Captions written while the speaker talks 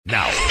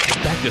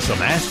to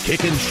some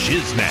ass-kicking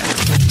shiznat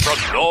from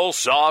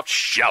Nullsoft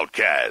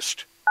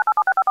Shoutcast.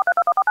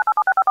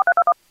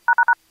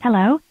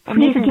 Hello,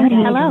 this is Betty.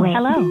 Hello,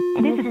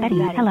 this is Betty.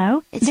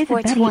 Hello, it's this is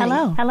Betty.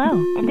 Hello,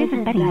 this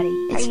is Betty.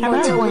 It's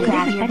 420.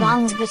 Grab your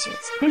bongs,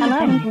 bitches.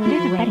 Hello,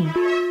 this is Betty.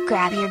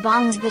 Grab your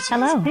bongs, bitches.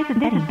 Hello, this is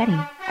Betty.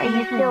 Are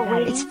you still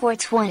waiting? It's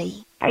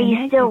 420. Are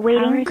you still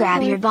waiting?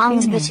 Grab your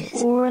bongs,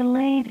 bitches. Or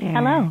later.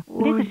 Hello,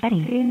 this is Betty.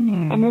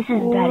 And this is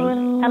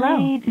Betty.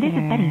 Hello, this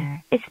is Betty.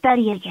 It's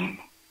Betty again.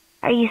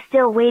 Are you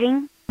still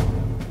waiting?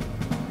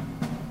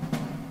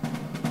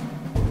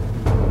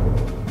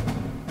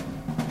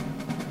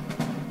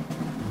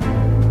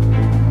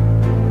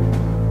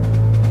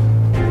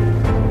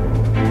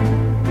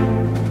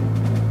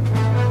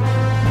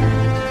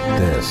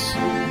 This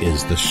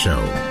is the show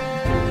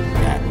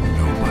that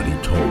nobody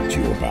told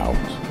you about.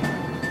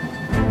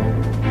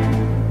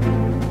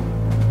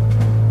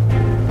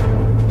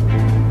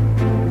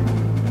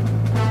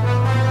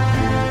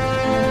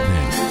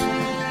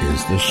 This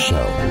is the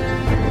show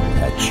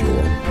that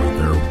your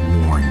brother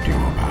warned you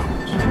about.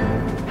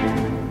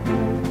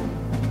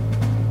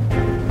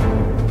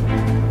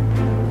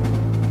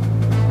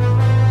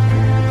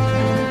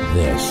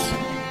 This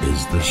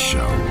is the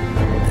show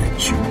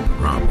that you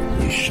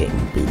probably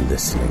shouldn't be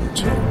listening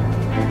to.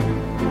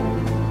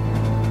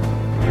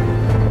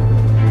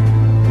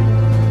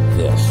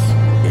 This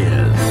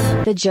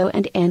is The Joe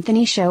and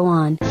Anthony Show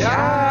on.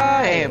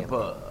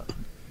 Tampa.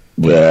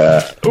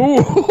 Yeah.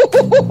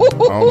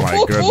 Oh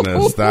my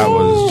goodness, that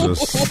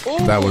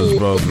was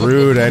both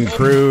rude and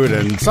crude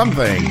and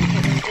something,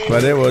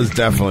 but it was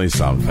definitely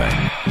something.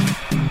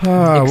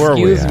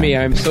 Excuse me,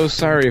 I'm so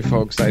sorry,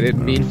 folks. I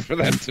didn't mean for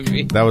that to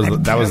be. That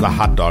was the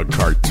hot dog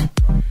cart.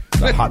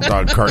 The hot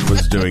dog cart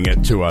was doing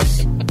it to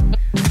us.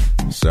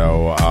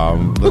 So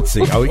let's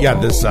see. Oh yeah,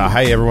 this.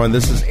 Hi everyone.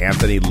 This is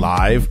Anthony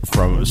live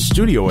from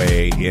Studio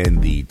A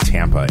in the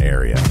Tampa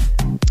area.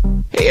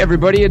 Hey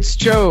everybody, it's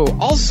Joe,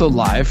 also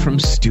live from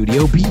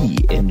Studio B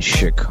in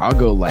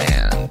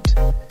Chicagoland.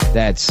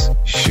 That's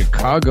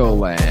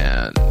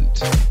Chicagoland.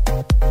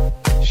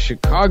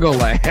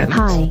 Chicagoland.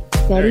 Hi,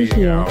 Betty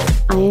here.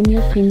 I am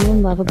your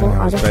premium lovable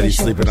artificial Betty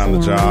sleeping on the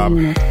job.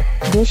 unit.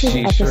 This is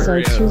She episode sure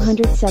is.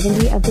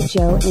 270 of the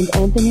Joe and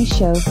Anthony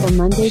Show for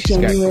Monday, She's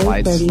got January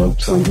glide 30th,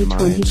 slopes on her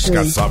mind. She's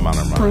got 2023. something on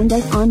her mind. Find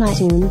us on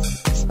iTunes,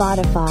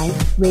 Spotify,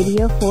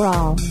 Radio for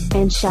All,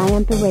 and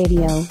Chiampa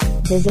Radio.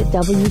 Visit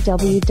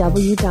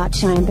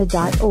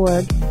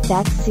www.chiampa.org.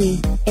 That's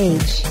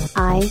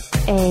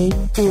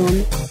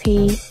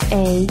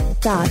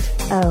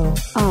CHIAMPA.org.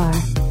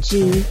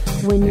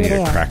 When you're I need to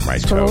there, crack my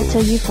scroll toes.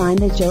 till you find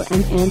the Joe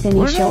and Anthony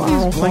Where did Show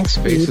all these blank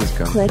RSS feed. spaces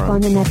come Click from?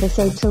 on an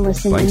episode to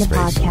listen Blank in the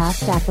spaces.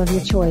 podcast app of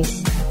your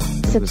choice.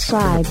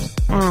 Subscribe,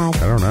 add, I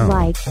don't know.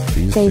 like,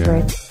 These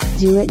favorite.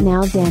 Do it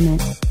now, damn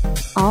it.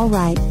 All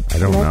right, I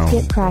don't let's know.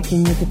 get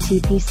cracking with the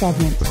TP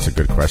segment. That's a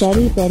good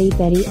question. Betty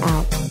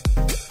out.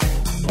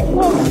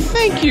 Well,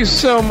 thank you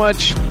so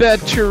much,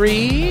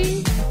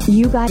 Bettery.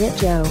 You got it,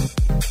 Joe.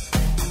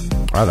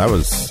 Wow, that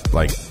was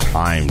like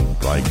timed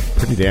like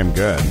pretty damn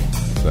good.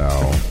 So,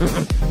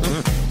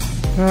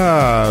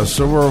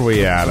 so where are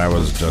we at? I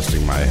was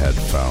adjusting my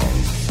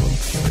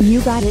headphones.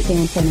 You got it,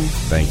 Anthony.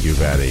 Thank you,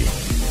 Betty.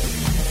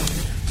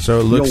 So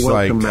it looks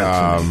like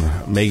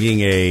welcome,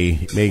 making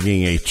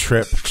a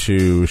trip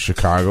to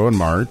Chicago in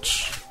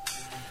March.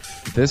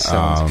 This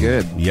sounds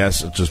good.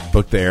 Yes, just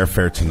booked the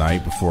airfare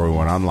tonight before we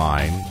went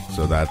online,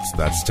 so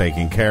that's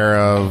taken care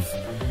of.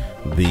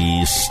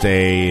 The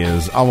stay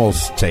is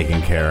almost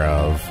taken care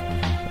of,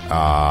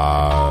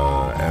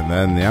 and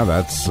then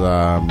that's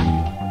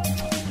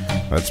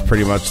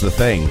pretty much the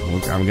thing.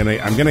 I'm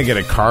gonna get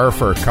a car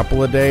for a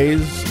couple of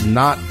days,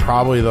 not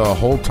probably the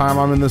whole time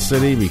I'm in the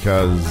city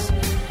because.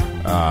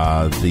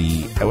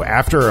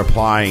 After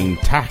applying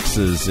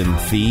taxes and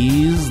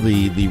fees,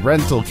 the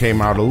rental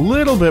came out a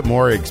little bit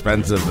more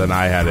expensive than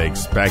I had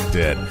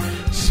expected.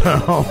 So,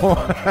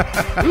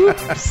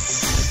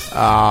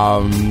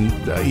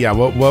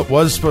 what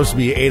was supposed to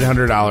be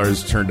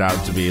 $800 turned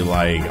out to be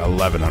like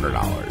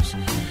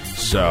 $1,100.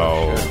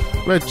 So,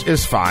 which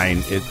is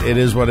fine. It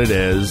is what it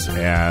is,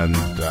 and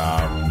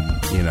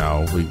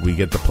we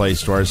get the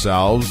place to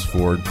ourselves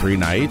for 3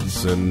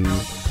 nighs and.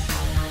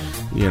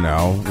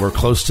 We're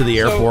close to the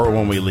airport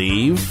when we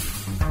leave.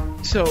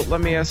 So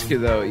let me ask you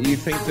though, you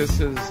think this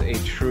is a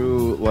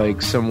true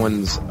like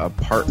someone's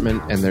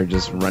apartment and they're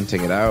just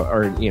renting it out,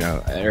 or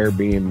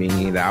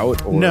Airbnb it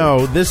out? Or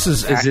No, this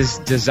is this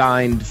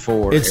designed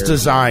for? It's Airbnb?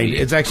 designed.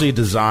 It's actually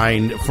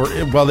designed for.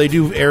 Well, they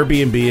do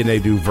Airbnb and they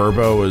do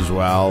Vrbo as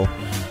well.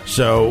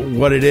 So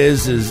what it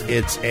is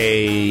it's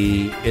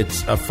a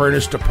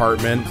furnished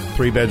apartment,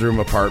 3-bedroom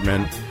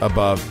apartment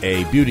above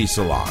a beauty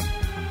salon.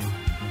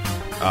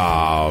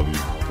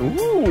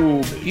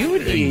 Ooh,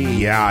 beauty.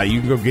 Yeah, you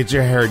can go get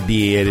your hair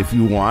did if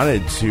you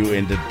wanted to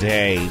in the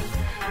day.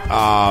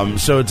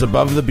 So it's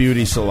above the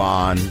beauty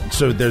salon.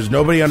 So there's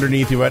nobody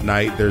underneath you at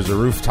night. There's a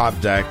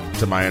rooftop deck,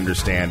 to my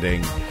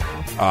understanding.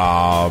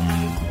 I'll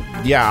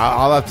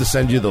have to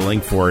send you the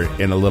link for it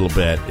in a little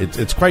bit.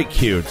 It's quite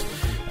cute.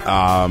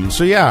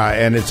 So yeah,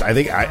 and I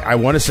think I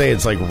want to say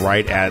it's like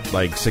right at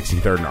like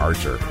 63rd and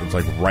Archer. It's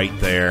like right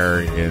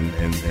there in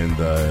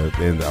the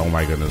oh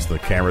my goodness, the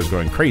camera's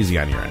going crazy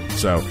on your end.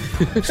 So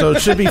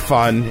it should be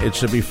fun. It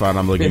should be fun.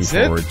 I'm looking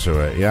forward to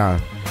it. Yeah.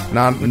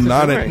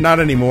 Not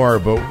anymore,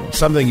 but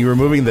something, you were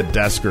moving the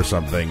desk or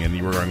something and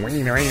you were going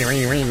and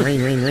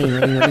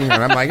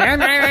I'm like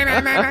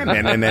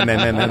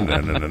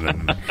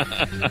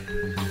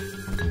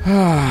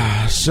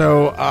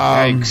so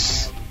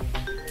Thanks.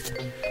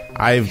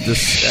 I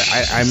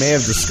may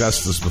have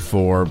discussed this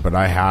before, but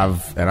I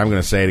have, and I'm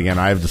going to say it again,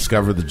 I have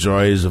discovered the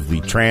joys of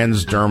the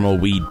transdermal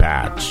weed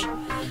patch.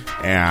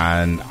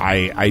 And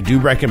I do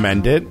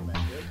recommend it.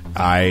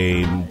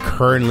 I'm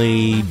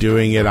currently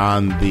doing it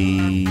on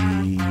the,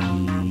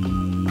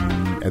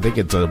 I think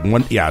it's a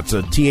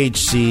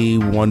THC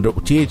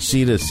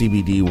to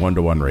CBD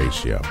 1-to-1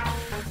 ratio.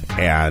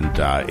 And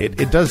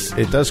it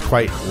does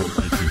quite.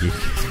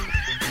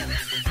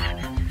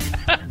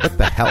 What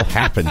the hell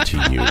happened to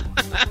you?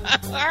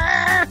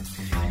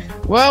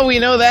 Well, we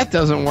know that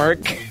doesn't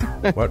work.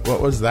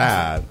 What was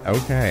that?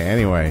 Okay,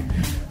 anyway.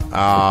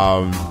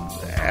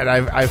 And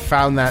I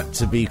found that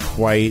to be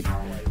quite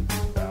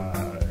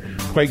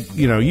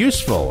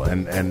useful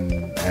and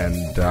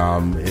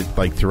it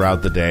like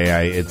throughout the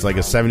day it's like a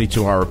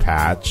 72-hour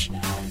patch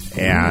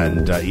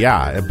and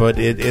but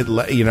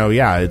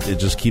it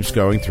just keeps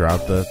going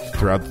throughout the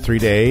 3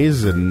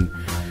 days and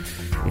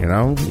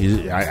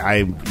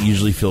I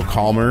usually feel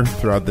calmer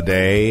throughout the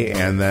day,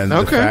 and then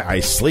I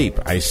sleep.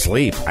 I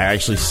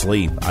actually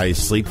sleep. I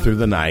sleep through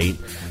the night.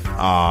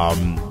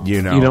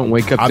 You don't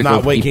wake up. I'm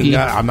not waking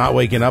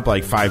up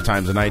like 5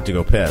 times a night to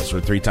go piss, or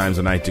 3 times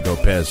a night to go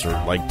piss, or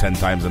like 10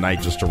 times a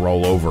night just to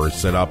roll over or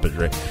sit up and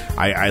drink.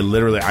 I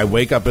literally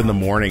wake up in the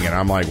morning and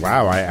I'm like,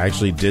 wow, I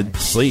actually did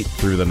sleep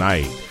through the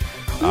night.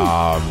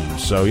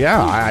 So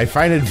yeah, I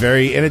find it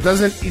very, and it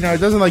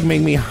doesn't like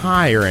make me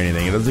high or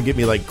anything. It doesn't get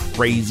me like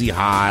crazy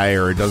high,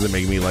 or it doesn't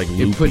make me like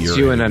loopy. It puts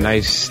you in a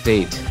nice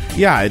state.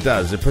 Yeah, it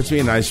does. It puts me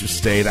in a nicer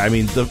state. I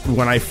mean,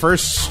 when I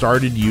first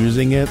started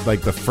using it,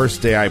 like the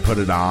first day I put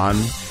it on,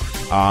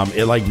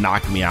 it like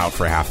knocked me out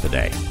for half the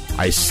day.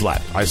 I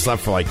slept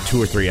for like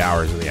 2 or 3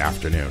 hours in the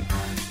afternoon.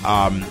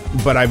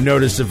 But I've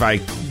noticed if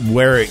I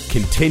wear it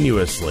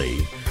continuously,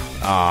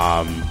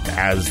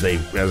 as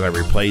I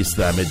replace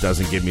them, it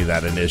doesn't give me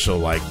that initial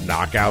like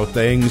knockout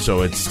thing,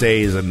 so it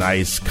stays a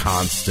nice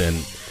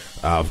constant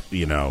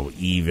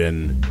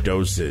even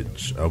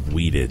dosage of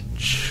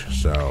weedage.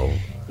 So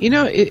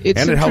it's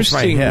and it helps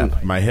interesting.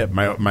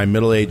 my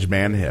middle-aged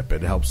man hip.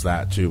 It helps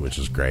that too, which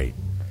is great.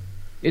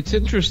 It's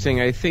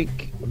interesting. I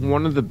think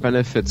one of the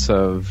benefits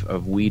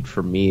of weed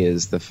for me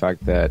is the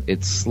fact that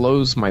it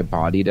slows my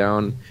body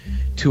down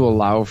to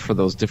allow for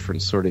those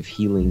different sort of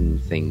healing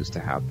things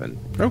to happen.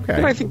 Okay.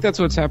 And I think that's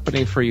what's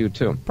happening for you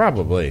too.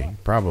 Probably.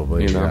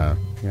 Yeah.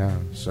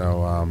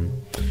 So,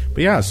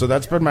 but yeah, so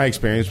that's been my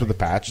experience with the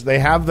patch. They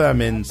have them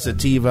in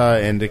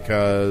sativa,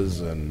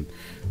 indicas, and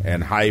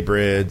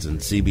hybrids and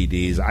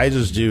CBDs. I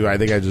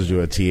think I just do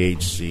a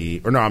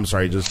THC, or no, I'm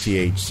sorry, just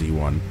THC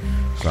one.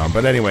 So,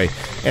 but anyway,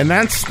 and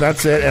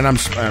that's it. And I'm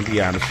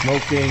smoking.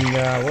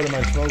 What am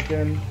I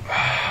smoking?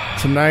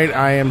 Tonight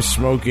I am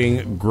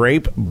smoking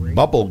grape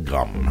bubble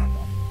gum.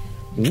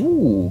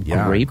 Ooh,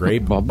 yeah,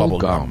 grape bubble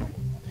gum.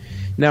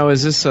 Now,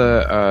 is this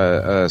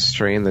a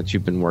strain that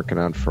you've been working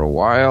on for a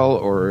while,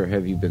 or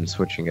have you been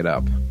switching it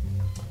up?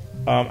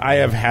 I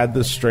have had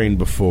this strain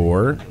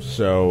before,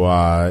 so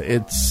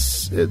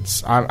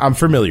I'm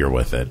familiar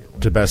with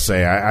it. To best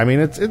say, I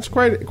mean it's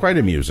quite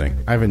amusing.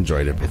 I've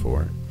enjoyed it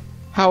before.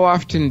 How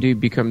often do you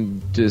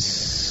become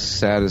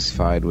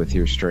dissatisfied with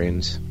your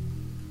strains?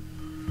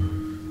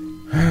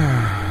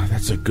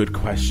 That's a good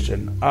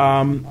question.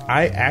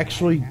 I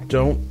actually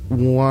don't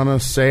want to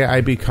say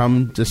I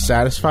become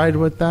dissatisfied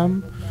with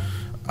them.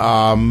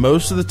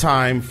 Most of the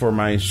time for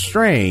my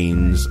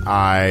strains,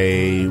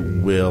 I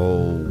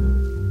will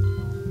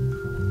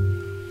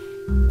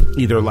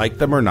either like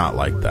them or not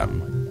like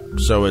them.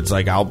 So it's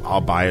like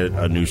I'll buy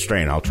a new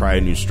strain. I'll try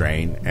a new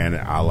strain, and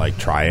I'll like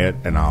try it,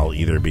 and I'll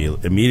either be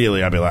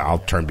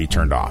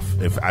turned off.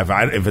 If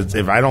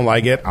I don't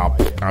like it,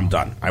 I'm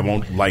done. I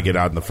won't like it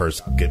out in the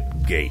first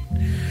gate.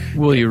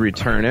 Will you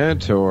return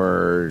it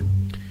or?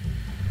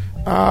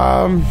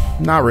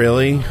 Not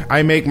really.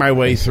 I make my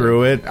way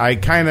through it.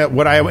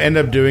 What I end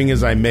up doing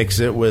is I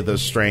mix it with a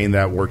strain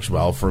that works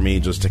well for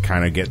me, just to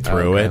kind of get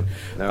through it.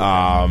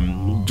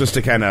 Okay. Just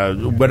to kind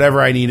of,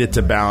 whatever I need it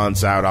to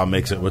balance out, I'll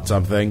mix it with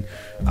something.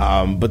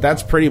 But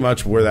that's pretty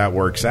much where that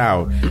works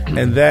out.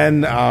 And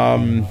then,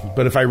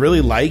 but if I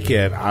really like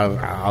it,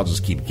 I'll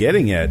just keep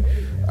getting it.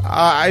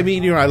 I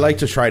mean, I like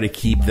to try to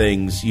keep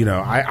things,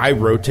 I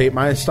rotate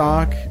my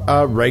stock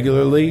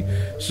regularly.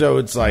 So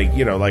it's like,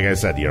 like I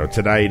said,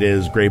 tonight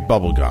is grape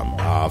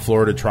bubblegum,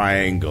 Florida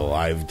Triangle.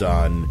 I've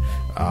done,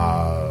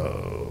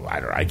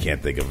 I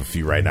can't think of a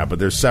few right now, but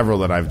there's several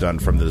that I've done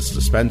from this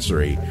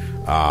dispensary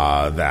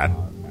that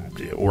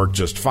work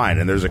just fine.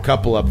 And there's a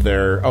couple up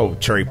there. Oh,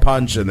 Cherry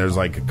Punch, and there's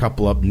like a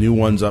couple of new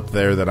ones up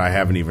there that I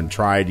haven't even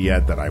tried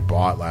yet that I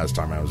bought last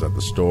time I was at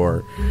the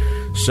store.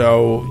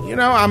 So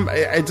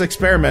it's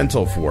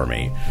experimental for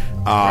me.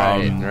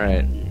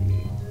 Right.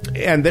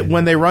 And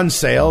when they run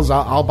sales,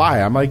 I'll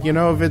buy. I'm like,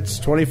 if it's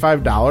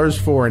 $25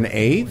 for an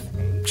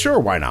eighth, sure,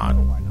 why not?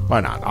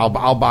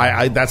 I'll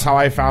buy. That's how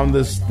I found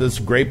this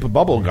grape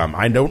bubble gum.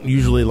 I don't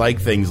usually like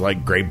things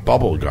like grape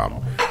bubble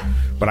gum,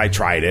 but I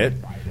tried it.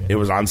 It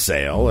was on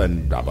sale,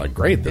 and I'm like,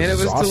 great, this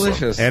is awesome.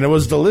 Delicious. And it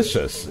was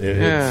delicious.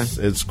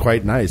 It's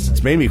quite nice.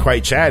 It's made me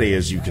quite chatty,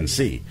 as you can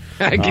see.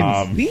 I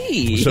can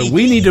see. So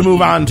we need to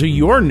move on to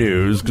your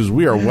news, because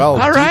we are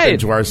deep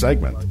into our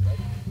segment.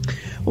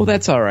 Well,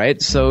 that's all right.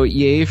 So,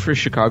 yay for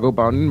Chicago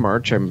Bound in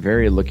March. I'm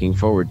very looking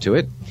forward to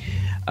it.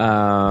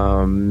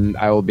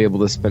 I will be able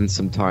to spend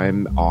some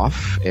time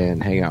off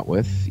and hang out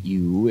with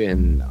you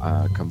and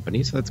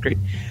company, so that's great.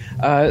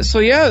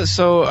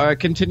 So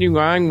continuing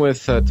on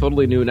with a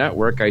totally new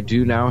network, I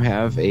do now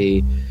have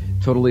a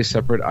totally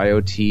separate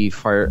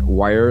IoT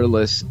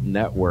wireless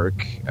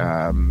network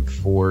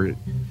for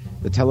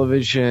the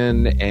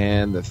television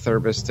and the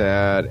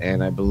thermostat,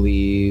 and I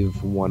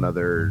believe one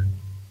other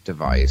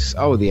device.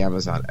 Oh, the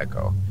Amazon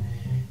Echo.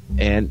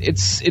 And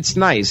it's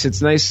nice.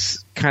 It's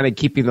nice kind of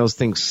keeping those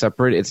things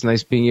separate. It's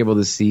nice being able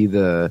to see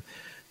the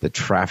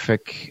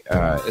traffic,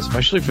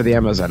 especially for the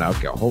Amazon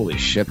Echo. Holy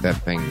shit, that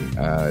thing.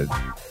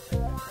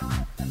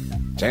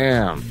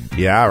 Damn.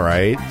 Yeah,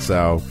 right.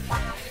 So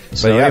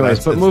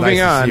anyways, but moving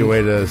on.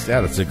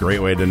 That's a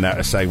great way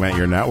to segment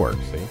your network.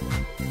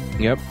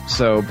 See? Yep.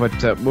 So,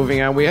 but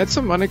moving on, we had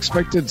some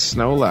unexpected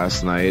snow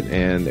last night,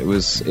 and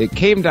it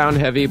came down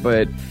heavy,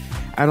 but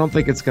I don't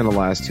think it's going to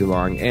last too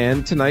long.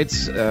 And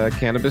tonight's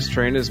cannabis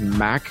strain is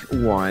Mac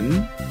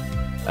 1.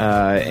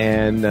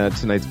 And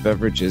tonight's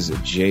beverage is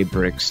J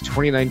Bricks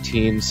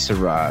 2019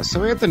 Syrah.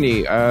 So,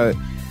 Anthony, I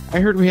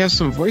heard we have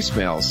some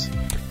voicemails.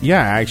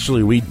 Yeah,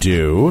 actually, we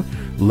do.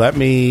 Let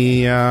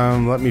me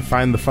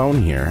find the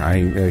phone here.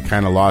 I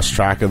kind of lost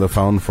track of the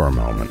phone for a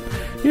moment.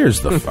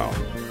 Here's the phone.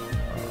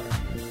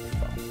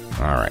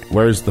 All right.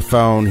 Where's the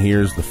phone?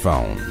 Here's the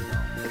phone.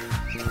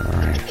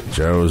 All right.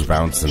 Joe's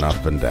bouncing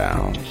up and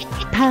down.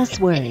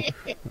 Password.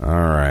 All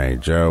right.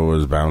 Joe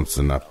was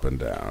bouncing up and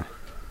down.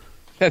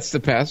 That's the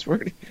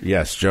password?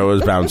 Yes, Joe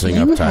is bouncing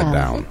upside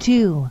down.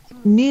 2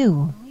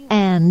 new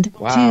and 2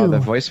 the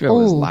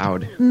voicemail is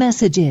loud.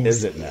 Messages.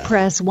 Is it now?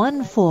 Press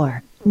 1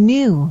 for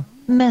new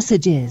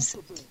messages.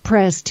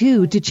 Press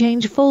 2 to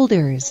change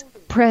folders.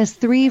 Press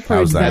 3 for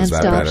How's that? advanced Is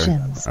that better?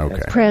 options.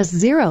 Okay. Press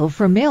 0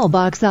 for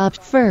mailbox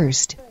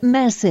first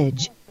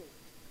message.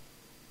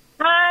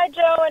 Hi,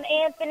 Joe and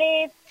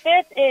Anthony.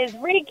 This is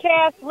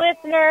recast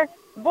listener,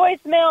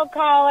 voicemail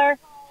caller,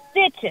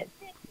 Stitches.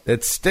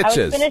 It's Stitches.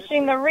 I was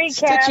finishing the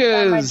recast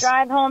on my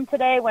drive home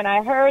today when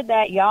I heard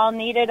that y'all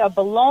needed a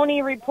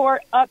baloney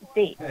report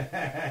update.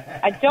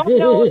 I don't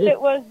know if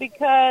it was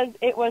because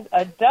it was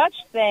a Dutch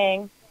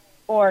thing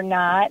or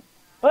not,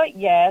 but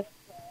yes,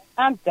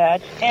 I'm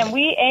Dutch, and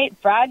we ate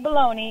fried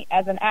bologna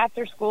as an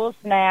after-school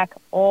snack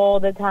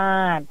all the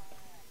time.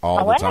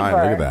 All the time.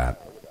 Look at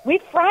that. We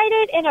fried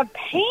it in a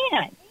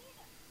pan,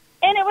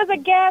 and it was a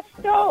gas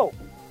stove.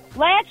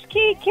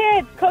 Latchkey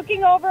kids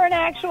cooking over an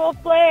actual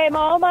flame.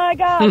 Oh, my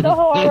God, the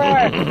horror.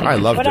 I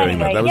love doing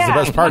that. That was the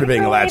best part of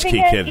being a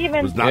latchkey kid,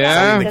 was not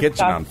setting the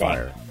kitchen on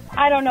fire.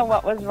 I don't know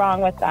what was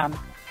wrong with them.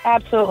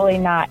 Absolutely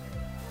not.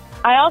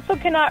 I also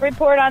cannot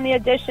report on the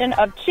addition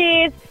of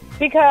cheese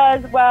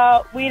because,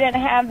 well, we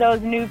didn't have those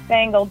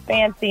newfangled,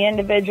 fancy,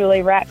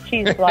 individually wrapped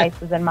cheese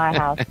slices in my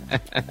house.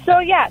 So,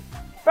 yes,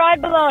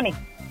 fried bologna.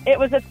 It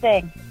was a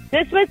thing.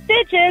 This was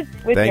Stitches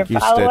with your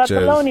follow-up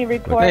bologna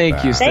report.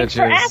 Thank you, Stitches. Thanks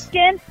for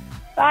asking.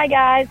 Bye,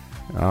 guys.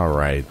 All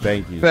right.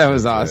 Thank you. That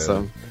was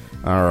awesome.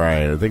 All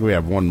right. I think we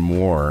have one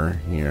more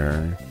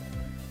here.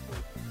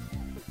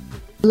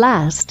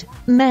 Last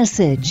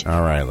message.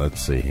 All right.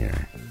 Let's see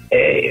here.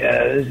 Hey,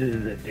 this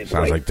is Dick White.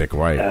 Sounds like Dick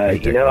White. Hey,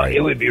 Dick White.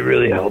 It would be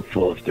really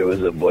helpful if there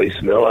was a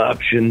voicemail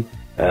option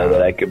that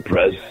I could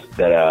press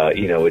that,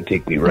 would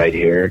take me right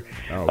here.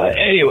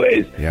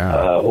 Anyways,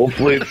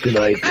 hopefully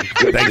tonight the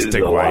script is a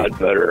lot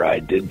better. I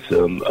did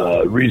some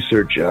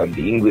research on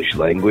the English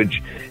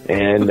language,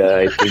 and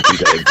I think we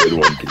got a good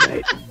one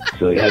tonight.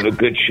 So have a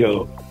good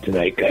show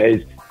tonight,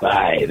 guys.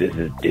 Bye. This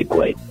is Dick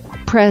White.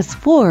 Press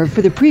 4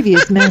 for the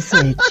previous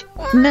message.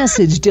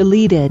 Message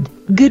deleted.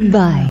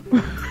 Goodbye.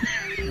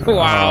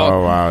 Wow.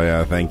 Oh, wow,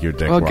 yeah. Thank you,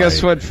 Dick Well, White.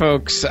 guess what,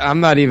 folks? I'm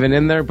not even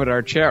in there, but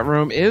our chat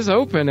room is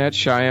open at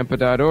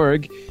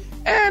Shyampa.org.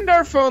 And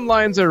our phone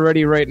lines are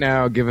ready right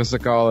now. Give us a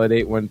call at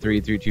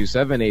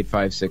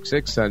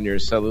 813-327-8566 on your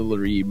cellular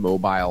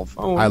mobile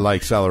phone. I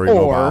like celery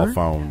mobile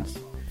phones.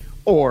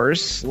 Or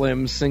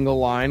slim single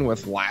line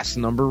with last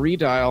number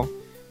redial.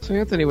 So,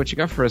 Anthony, what you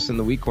got for us in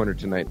the Week Corner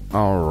tonight?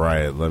 All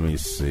right, let me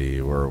see.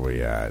 Where are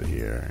we at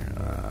here?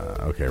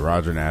 Okay,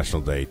 Roger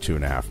National Day,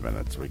 2.5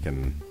 minutes. We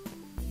can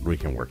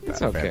work that.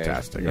 It's okay.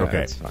 Fantastic. Yeah, okay,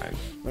 that's fine.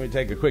 Let me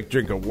take a quick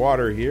drink of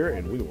water here,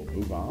 and we will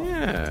move on.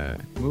 Yeah,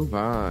 move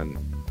on.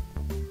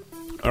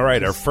 All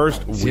right, our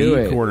first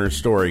Weed Corner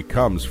story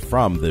comes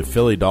from the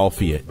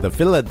Philadelphia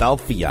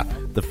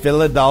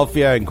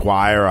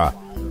Inquirer.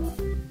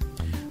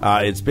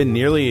 It's been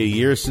nearly a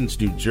year since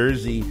New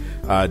Jersey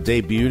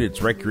debuted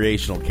its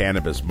recreational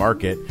cannabis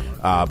market,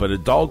 but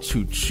adults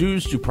who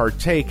choose to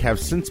partake have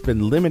since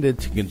been limited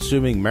to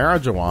consuming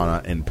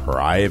marijuana in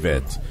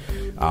private.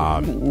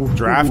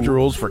 Draft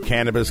rules for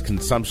cannabis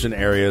consumption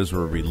areas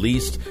were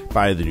released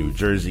by the New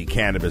Jersey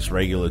Cannabis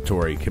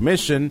Regulatory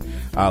Commission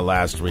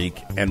last week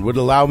and would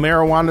allow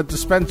marijuana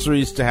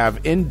dispensaries to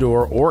have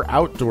indoor or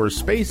outdoor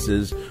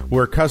spaces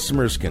where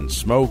customers can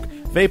smoke,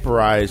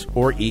 vaporize,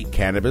 or eat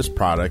cannabis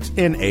products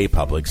in a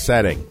public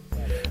setting.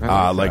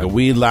 Like a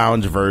weed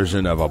lounge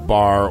version of a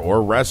bar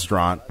or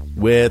restaurant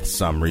with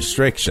some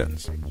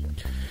restrictions.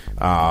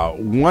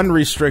 One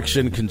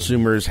restriction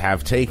consumers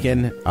have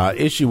taken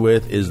issue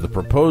with is the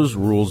proposed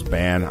rules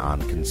ban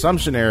on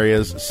consumption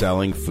areas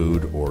selling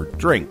food or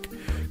drink.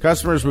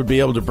 Customers would be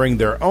able to bring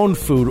their own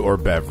food or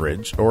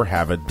beverage or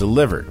have it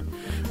delivered.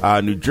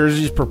 New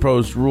Jersey's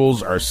proposed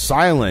rules are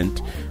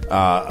silent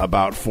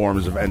about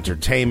forms of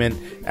entertainment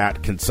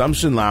at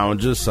consumption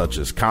lounges such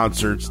as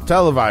concerts,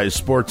 televised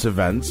sports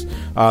events.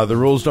 The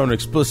rules don't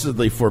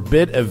explicitly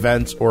forbid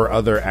events or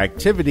other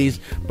activities,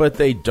 but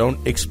they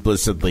don't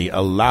explicitly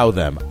allow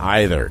them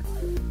either.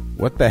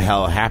 What the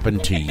hell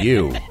happened to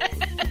you?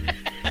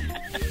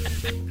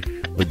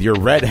 With your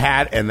red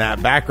hat and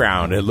that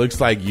background, it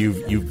looks like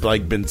you've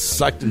like been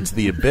sucked into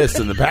the abyss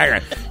in the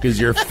background because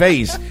your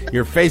face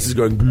is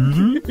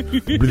going.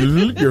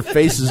 Your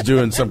face is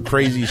doing some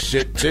crazy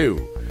shit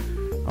too.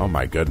 Oh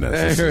my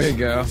goodness! There we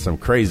go. Some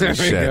crazy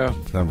shit.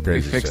 Some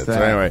crazy shit. That.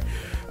 So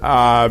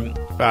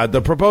anyway,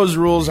 the proposed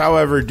rules,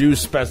 however, do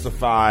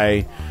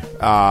specify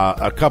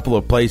a couple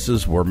of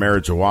places where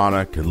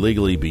marijuana can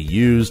legally be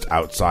used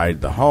outside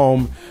the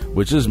home,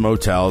 which is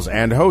motels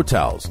and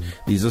hotels.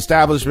 These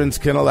establishments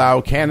can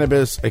allow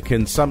cannabis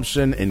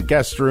consumption in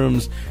guest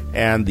rooms,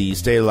 and the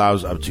state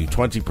allows up to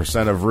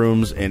 20% of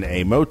rooms in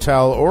a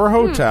motel or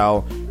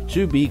hotel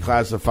to be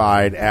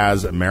classified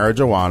as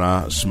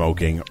marijuana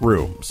smoking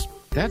rooms.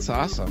 That's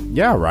awesome.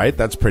 Yeah, right?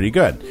 That's pretty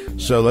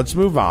good. So let's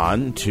move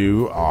on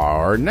to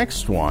our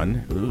next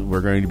one.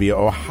 We're going to be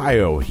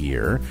Ohio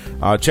here.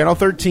 Channel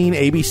 13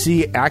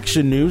 ABC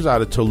Action News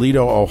out of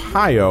Toledo,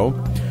 Ohio.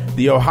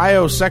 The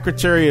Ohio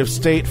Secretary of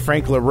State,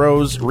 Frank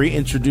LaRose,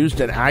 reintroduced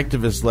an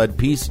activist-led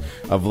piece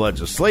of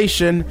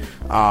legislation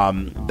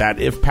that,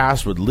 if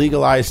passed, would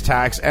legalize,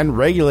 tax, and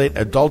regulate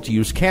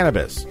adult-use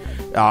cannabis.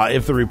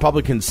 If the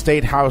Republican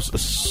State House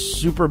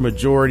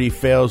supermajority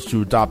fails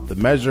to adopt the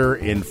measure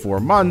in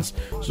 4 months,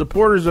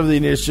 supporters of the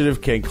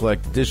initiative can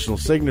collect additional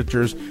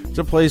signatures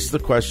to place the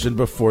question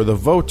before the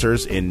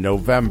voters in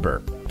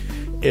November.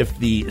 If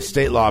the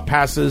state law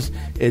passes,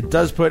 it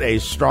does put a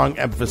strong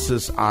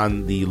emphasis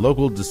on the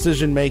local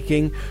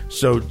decision-making,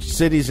 so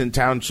cities and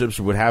townships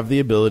would have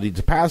the ability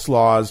to pass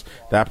laws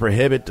that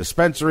prohibit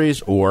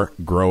dispensaries or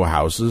grow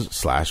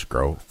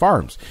houses/grow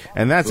farms.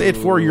 And that's it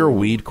for your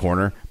Weed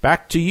Corner.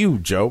 Back to you,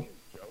 Joe.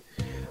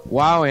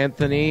 Wow,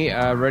 Anthony,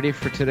 ready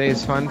for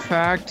today's fun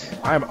fact?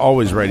 I'm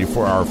always ready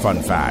for our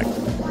fun fact.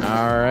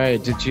 All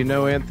right. Did you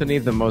know, Anthony,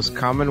 the most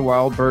common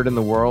wild bird in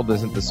the world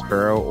isn't the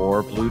sparrow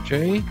or blue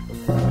jay?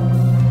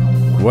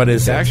 What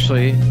is it?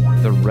 Actually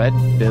the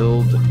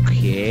red-billed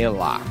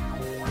quail,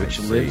 which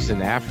lives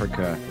in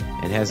Africa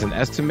and has an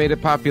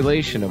estimated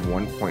population of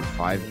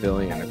 1.5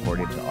 billion,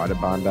 according to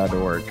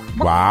Audubon.org.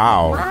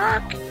 Wow.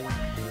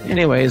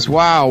 Anyways,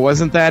 wow,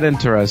 wasn't that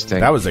interesting?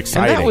 That was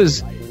exciting. And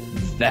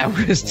that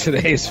was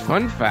today's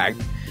fun fact.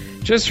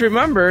 Just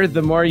remember,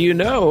 the more you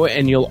know,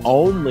 and you'll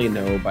only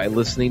know by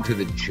listening to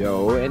the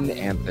Joe and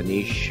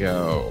Anthony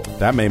show.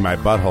 That made my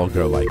butthole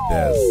go like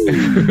this.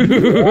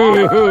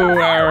 All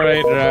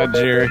right,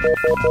 Roger.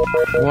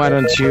 Why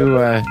don't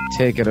you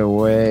take it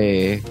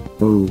away?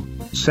 Ooh,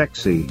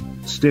 sexy,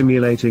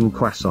 stimulating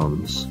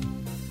croissants.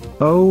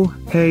 Oh,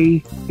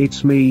 hey,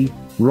 it's me,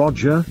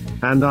 Roger,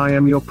 and I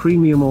am your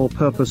premium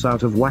all-purpose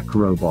out-of-whack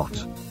robot.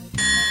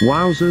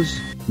 Wowzers,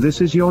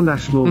 this is your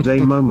National Day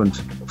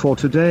moment. For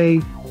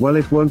today, well,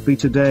 it won't be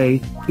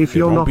today, if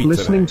you're not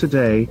listening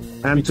today,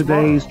 and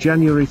today is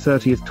January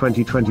 30th,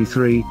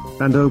 2023,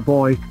 and oh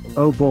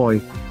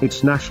boy,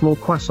 it's National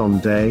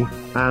Croissant Day,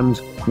 and,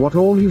 what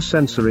all you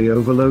sensory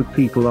overload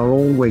people are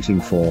all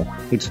waiting for,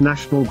 it's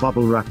National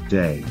Bubble Wrap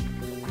Day.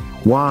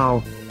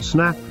 Wow,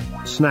 snap,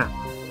 snap,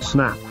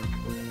 snap.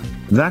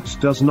 That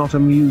does not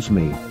amuse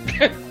me.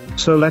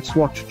 So let's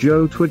watch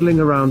Joe twiddling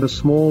around a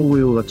small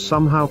wheel that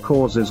somehow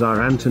causes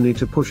our Anthony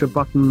to push a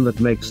button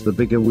that makes the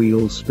bigger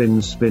wheel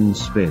spin, spin,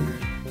 spin.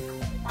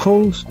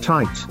 Hold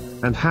tight,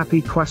 and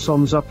happy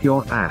croissants up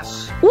your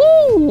ass.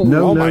 Woo!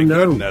 No.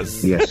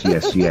 Goodness. Yes.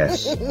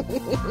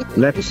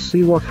 Let's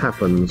see what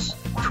happens.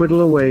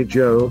 Twiddle away,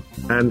 Joe,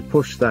 and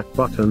push that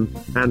button,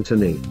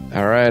 Anthony.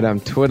 All right, I'm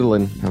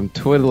twiddling. All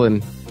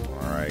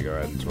right, go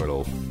ahead and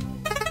twiddle.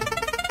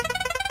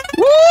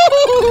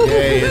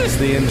 Yay, it's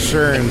the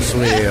insurance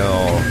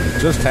wheel.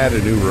 Just had a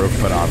new roof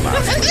put on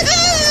last week.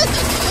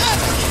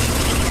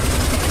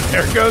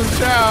 There goes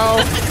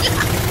Joe.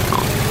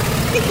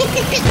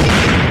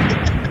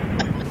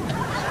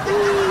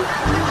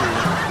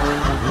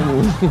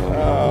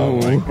 Oh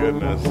my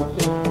goodness.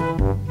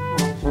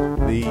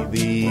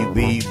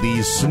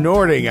 The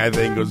snorting, I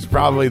think, was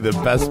probably the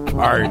best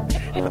part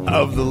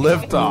of the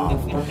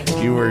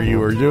liftoff. You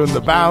were doing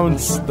the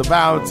bounce,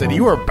 and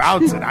you were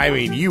bouncing. I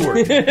mean, you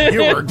were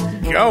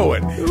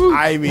going.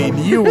 I mean,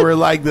 you were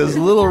like this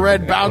little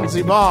red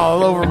bouncy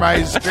ball all over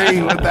my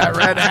screen with that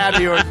red hat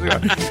of yours.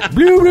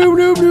 Blue, blue,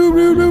 blue, blue,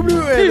 blue, blue,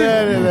 blue,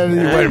 and then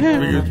you went.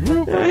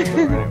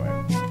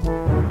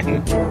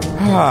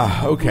 Anyway.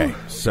 Okay,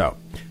 so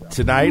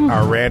tonight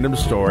our random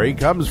story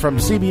comes from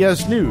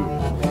CBS News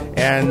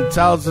and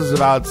tells us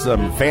about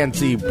some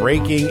fancy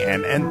breaking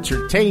and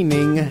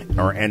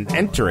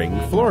entering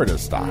Florida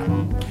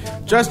style.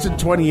 Justin,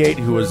 28,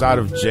 who was out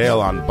of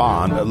jail on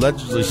bond,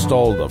 allegedly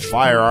stole a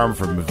firearm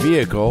from a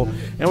vehicle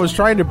and was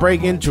trying to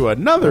break into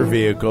another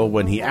vehicle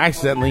when he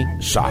accidentally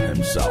shot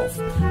himself.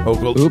 The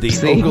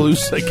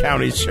Okaloosa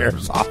County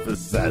Sheriff's Office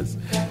says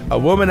a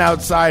woman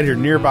outside her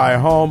nearby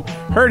home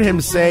heard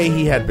him say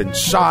he had been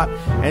shot,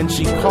 and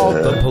she called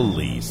the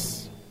police.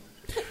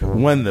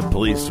 When the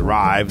police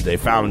arrived, they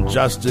found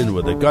Justin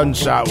with a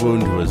gunshot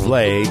wound to his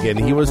leg, and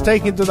he was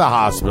taken to the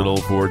hospital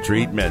for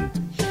treatment.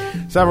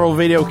 Several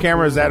video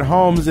cameras at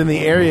homes in the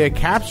area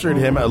captured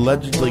him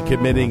allegedly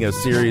committing a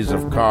series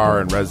of car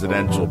and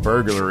residential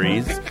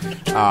burglaries.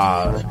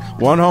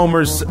 One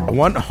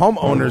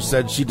homeowner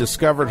said she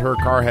discovered her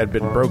car had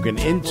been broken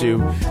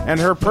into and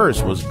her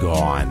purse was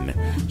gone.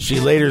 She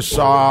later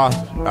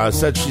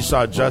said she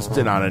saw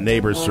Justin on a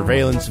neighbor's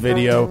surveillance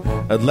video,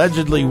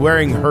 allegedly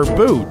wearing her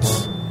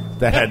boots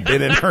that had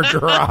been in her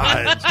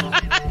garage.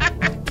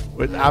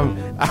 Which I'm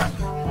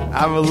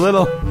a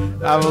little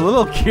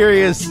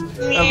curious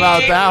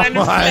about that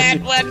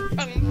one.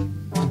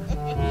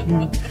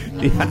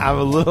 Yeah, I'm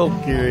a little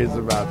curious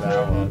about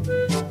that one.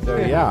 So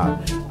yeah.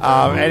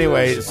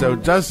 Anyway, so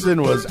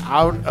Justin was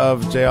out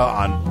of jail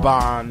on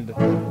bond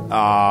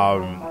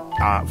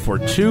for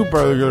 2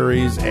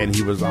 burglaries, and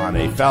he was on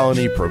a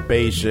felony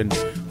probation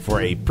for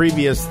a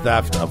previous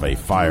theft of a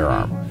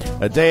firearm.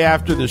 A day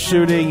after the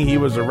shooting, he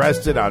was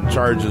arrested on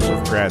charges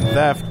of grand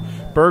theft,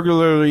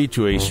 burglary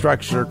to a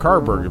structure,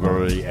 car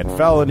burglary, and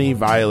felony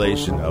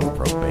violation of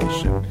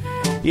probation.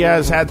 He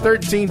has had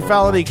 13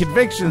 felony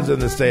convictions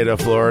in the state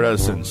of Florida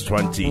since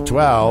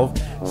 2012,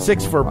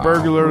 6 for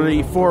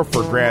burglary, 4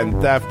 for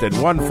grand theft, and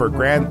 1 for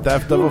grand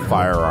theft of a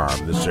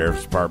firearm, the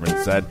Sheriff's Department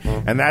said.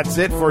 And that's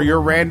it for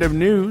your random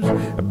news.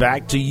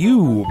 Back to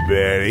you,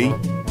 Betty.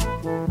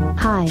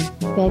 Hi,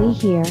 Betty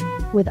here.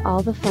 With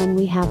all the fun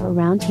we have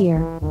around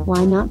here,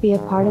 why not be a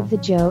part of the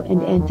Joe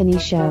and Anthony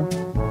Show?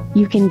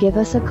 You can give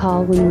us a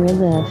call when we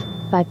live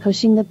by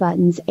pushing the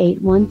buttons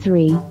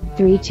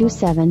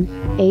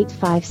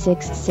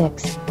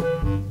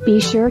 813-327-8566. Be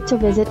sure to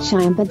visit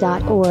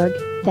chiampa.org,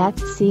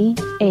 that's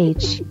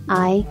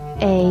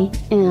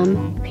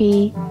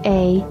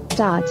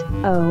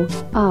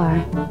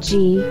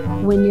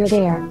CHIAMPA.org. When you're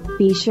there,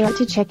 be sure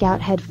to check out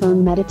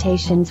Headphone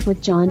Meditations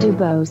with John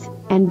Dubose,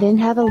 and then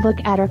have a look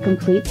at our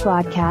complete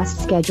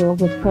broadcast schedule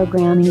with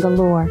programming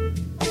galore.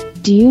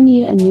 Do you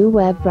need a new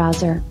web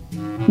browser?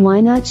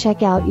 Why not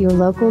check out your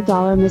local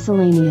Dollar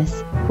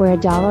Miscellaneous, where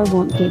 $1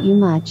 won't get you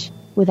much,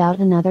 without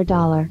another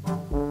 $1.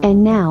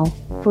 And now,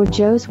 for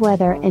Joe's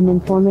weather and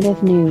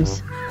informative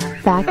news.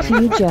 Back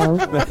to you, Joe.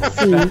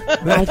 See,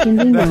 I can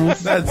be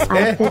nice.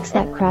 I'll fix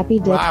that crappy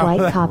dick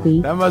white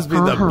copy. That must be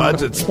the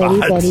budget spot.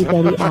 Betty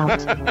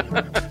out.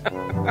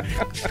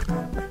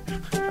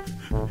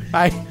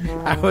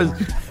 I was...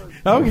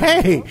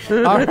 Okay.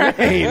 All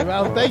right.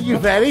 Well, thank you,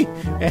 Betty.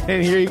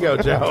 And here you go,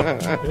 Joe.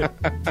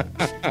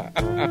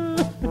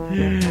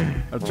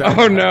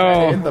 Oh,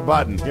 no. Hit the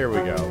button. Here we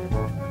go.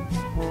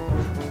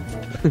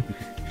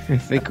 I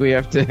think we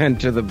have to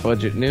enter the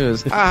budget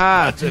news.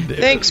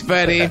 Thanks,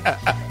 Betty.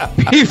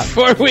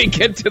 Before we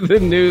get to the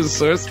news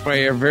sourced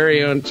by our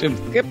very own Chip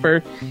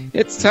Skipper,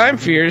 it's time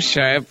for your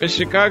Shy Up of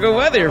Chicago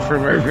weather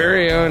from our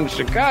very own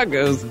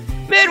Chicago's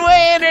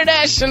Midway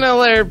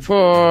International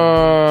Airport.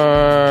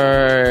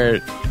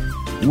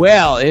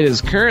 Well, it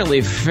is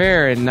currently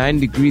fair at 9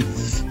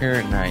 degrees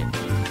Fahrenheit.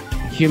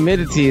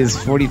 Humidity is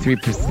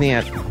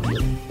 43%.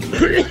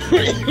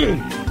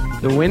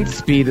 The wind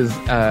speed is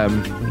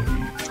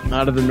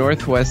out of the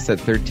northwest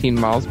at 13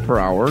 miles per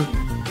hour.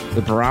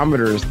 The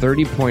barometer is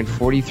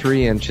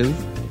 30.43 inches.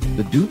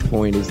 The dew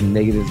point is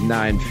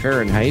 -9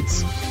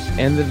 Fahrenheit.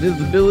 And the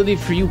visibility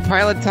for you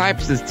pilot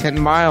types is 10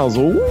 miles.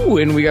 Ooh,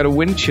 and we got a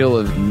wind chill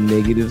of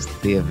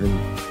 -7.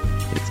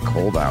 It's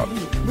cold out.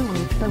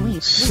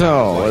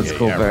 So, let's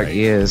go back. Right.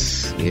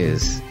 Yes.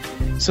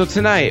 So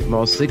tonight,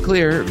 mostly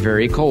clear,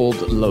 very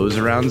cold, lows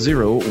around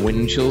 0,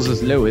 wind chills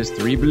as low as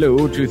 3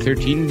 below to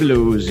 13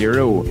 below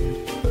 0.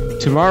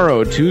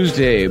 Tomorrow,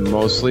 Tuesday,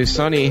 mostly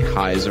sunny,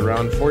 highs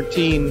around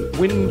 14,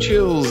 wind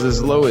chills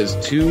as low as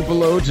 2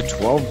 below to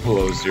 12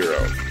 below 0.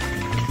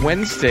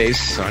 Wednesday,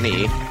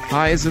 sunny,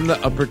 highs in the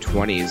upper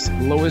 20s,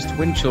 lowest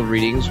wind chill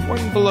readings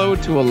 1 below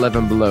to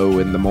 11 below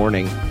in the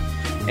morning.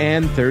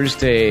 And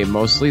Thursday,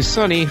 mostly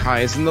sunny,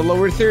 highs in the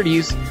lower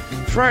 30s,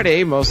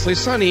 Friday, mostly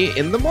sunny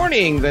in the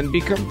morning, then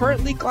become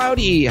partly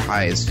cloudy,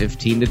 highs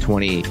 15 to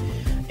 20.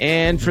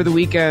 And for the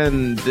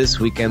weekend, this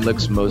weekend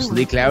looks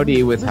mostly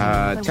cloudy with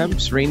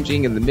temps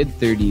ranging in the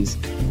mid-30s.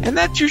 And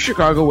that's your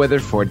Chicago weather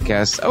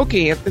forecast.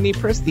 Okay, Anthony,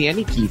 press the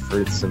any key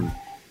for some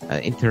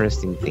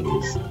interesting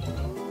things.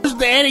 Press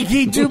the any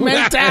key 2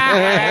 minutes.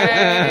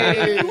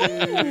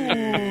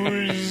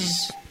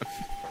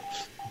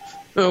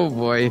 Oh,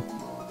 boy.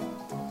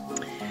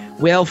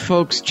 Well,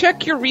 folks,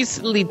 check your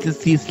recently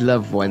deceased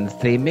loved ones.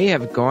 They may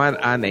have gone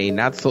on a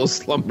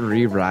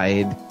not-so-slumbery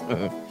ride.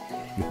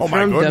 Oh,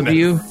 my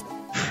goodness.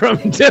 From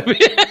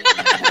W.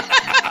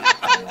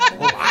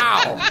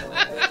 Wow.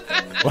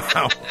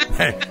 Wow.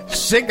 Hey,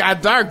 shit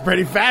got dark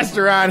pretty fast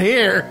around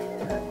here.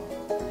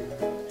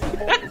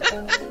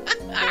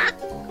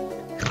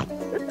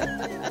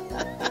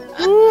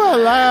 Ooh,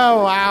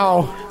 hello.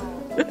 Wow.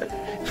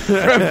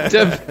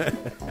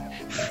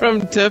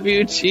 From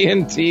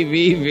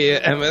WGN-TV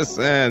via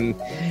MSN.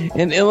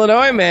 An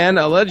Illinois man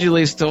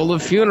allegedly stole a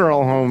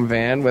funeral home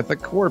van with a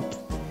corpse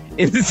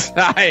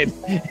inside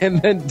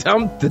and then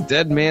dumped the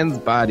dead man's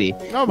body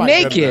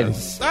naked in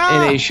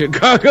a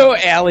Chicago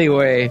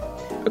alleyway,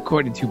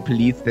 according to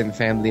police and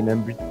family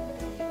members.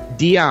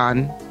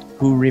 Dion,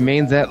 who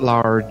remains at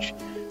large,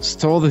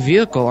 stole the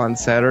vehicle on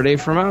Saturday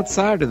from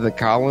outside of the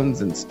Collins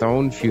and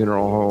Stone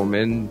Funeral Home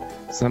in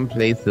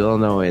someplace,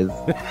 Illinois.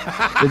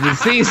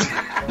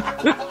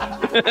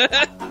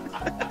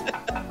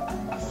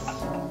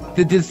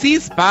 The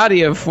deceased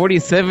body of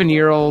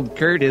 47-year-old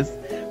Curtis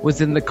was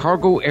in the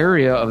cargo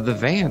area of the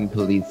van,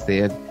 police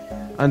said.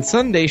 On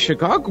Sunday,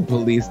 Chicago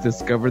police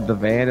discovered the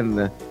van in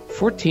the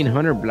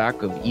 1400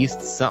 block of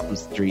East Something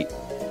Street,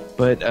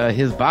 but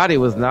his body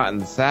was not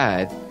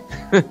inside.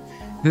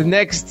 The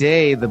next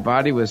day, the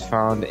body was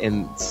found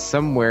in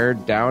somewhere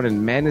down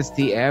in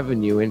Manistee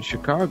Avenue in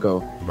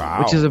Chicago,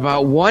 which is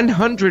about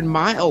 100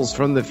 miles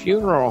from the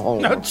funeral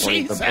home. Oh,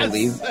 Jesus. The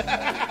police.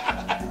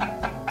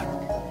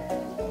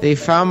 They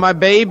found my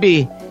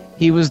baby.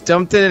 He was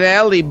dumped in an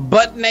alley,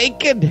 butt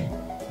naked.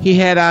 He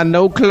had on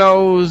no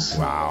clothes.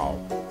 Wow.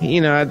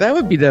 You know, that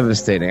would be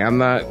devastating. I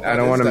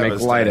don't want to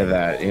make light of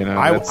that. You know,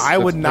 I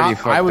would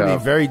not. I would be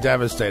very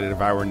devastated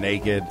if I were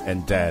naked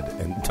and dead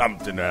and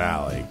dumped in an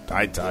alley.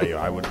 I tell you,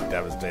 I would be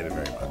devastated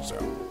very much so.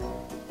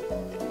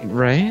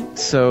 Right?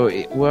 So,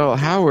 well,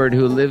 Howard,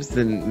 who lives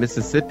in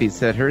Mississippi,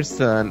 said her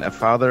son, a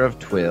father of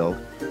 12,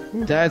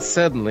 died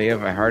suddenly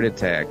of a heart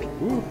attack.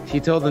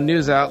 She told the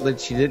news outlet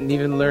she didn't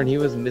even learn he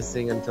was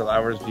missing until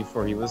hours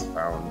before he was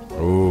found.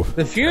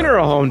 The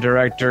funeral home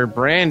director,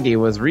 Brandy,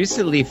 was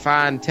recently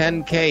fined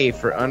 $10,000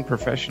 for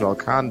unprofessional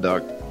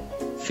conduct,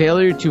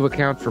 failure to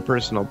account for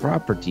personal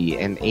property,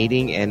 and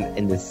aiding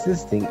and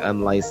assisting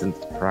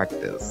unlicensed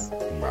practice.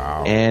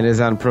 Wow. And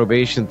is on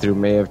probation through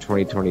May of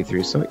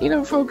 2023. So, you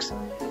know, folks,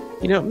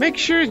 you know, make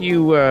sure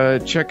you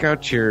check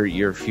out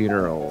your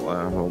funeral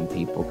home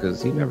people,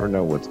 because you never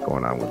know what's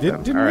going on with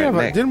them.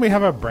 Didn't we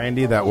have a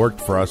Brandy that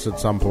worked for us at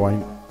some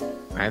point?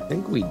 I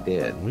think we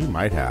did. We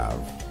might have.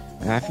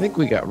 I think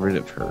we got rid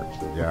of her.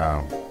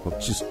 Yeah. Well,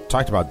 just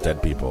talked about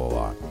dead people a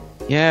lot.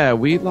 Yeah,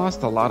 we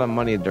lost a lot of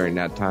money during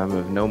that time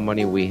of no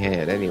money we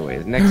had.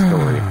 Anyways, next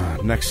story.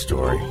 Next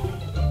story.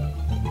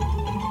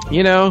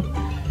 You know,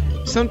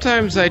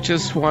 sometimes I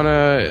just want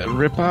to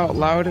rip out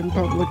loud in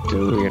public,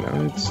 too. You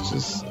know, it's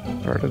just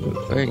part of the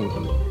thing.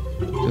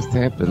 It just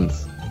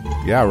happens.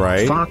 Yeah,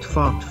 right. Fart,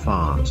 fart,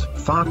 fart.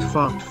 Fart,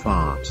 fart,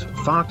 fart.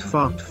 Fart,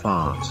 fart,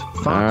 fart.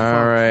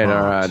 All right,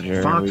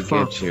 Roger. We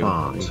get you.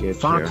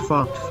 Fart,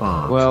 fart,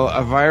 fart. Well,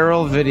 a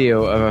viral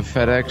video of a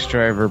FedEx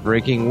driver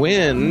breaking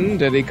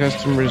wind at a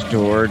customer's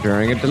door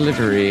during a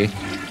delivery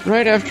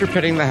right after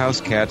petting the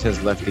house cat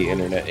has left the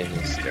internet in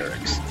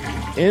hysterics.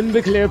 In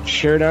the clip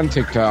shared on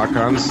TikTok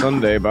on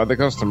Sunday by the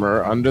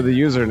customer under the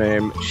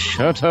username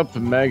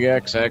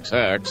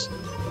ShutUpMegXXX,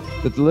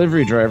 the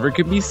delivery driver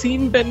could be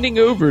seen bending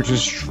over to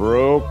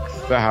stroke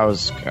the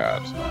house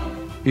cat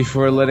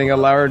before letting a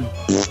loud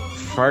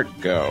fart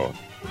go,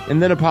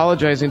 and then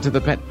apologizing to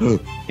the pet.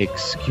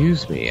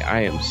 Excuse me,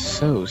 I am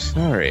so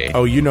sorry.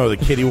 Oh, you know the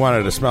kitty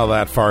wanted to smell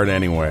that fart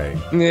anyway.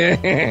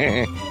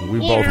 We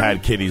both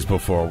had kitties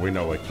before. We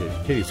know what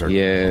kitties are.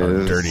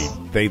 Are dirty.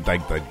 They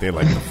like the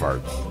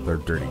farts. They're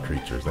dirty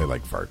creatures. They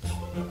like farts.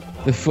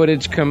 The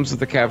footage comes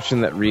with a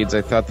caption that reads,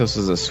 "I thought this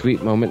was a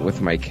sweet moment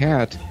with my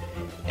cat,"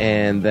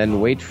 and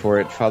then wait for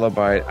it, followed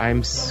by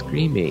 "I'm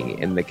screaming"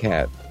 in the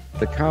cat.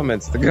 The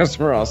comments, the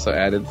customer also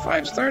added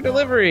 5-star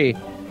delivery.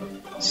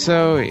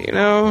 So, you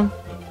know,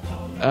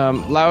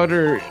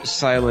 louder,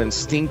 silent,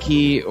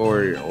 stinky,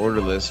 or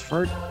odorless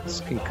farts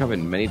can come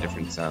in many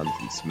different sounds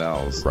and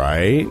smells.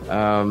 Right.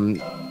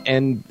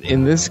 And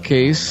in this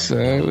case,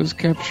 it was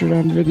captured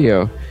on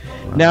video.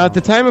 Now, at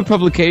the time of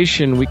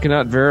publication, we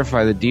cannot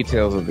verify the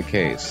details of the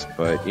case,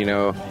 but, you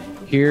know,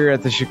 here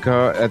at the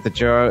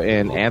Joe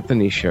and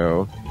Anthony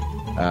show,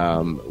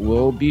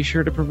 we'll be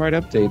sure to provide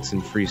updates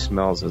and free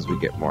smells as we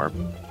get more.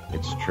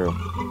 It's true.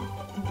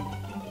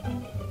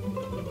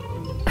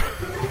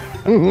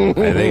 I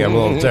think I'm a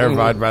little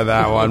terrified by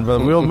that one,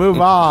 but we'll move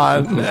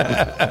on.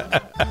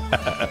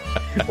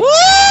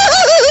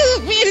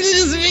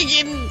 Fiddles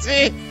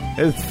McGinty.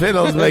 It's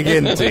Fiddles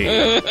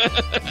McGinty.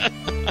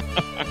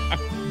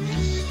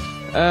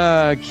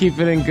 Keep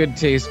it in good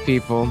taste,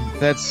 people.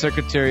 That's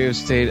Secretary of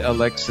State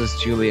Alexis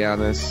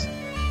Giulianis.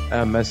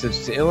 A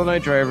message to Illinois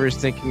drivers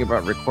thinking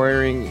about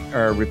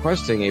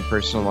requesting a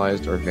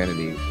personalized or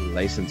vanity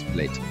license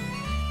plate.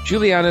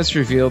 Giulianis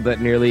revealed that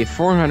nearly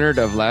 400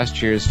 of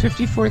last year's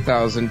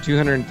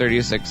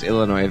 54,236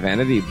 Illinois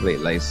vanity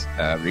plate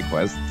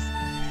requests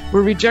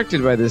were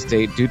rejected by the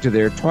state due to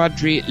their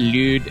tawdry,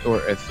 lewd, or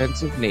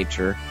offensive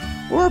nature,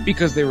 or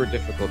because they were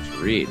difficult to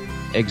read.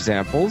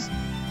 Examples: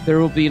 there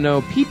will be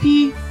no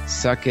pee-pee,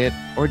 suck it,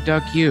 or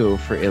duck you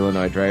for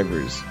Illinois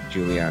drivers,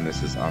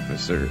 Giulianis'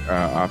 office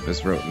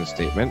wrote in a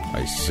statement.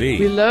 I see.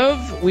 We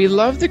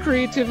love the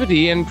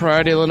creativity and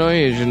pride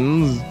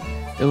Illinoisans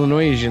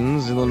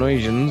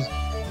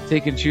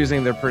take in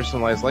choosing their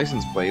personalized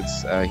license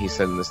plates, he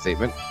said in the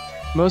statement.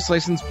 Most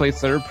license plates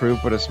that are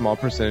approved, but a small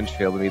percentage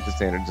fail to meet the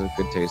standards of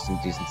good taste and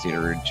decency,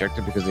 are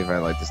rejected because they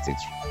violate the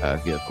state's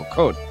vehicle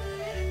code.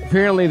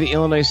 Apparently, the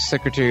Illinois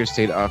Secretary of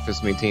State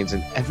office maintains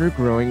an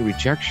ever-growing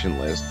rejection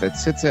list that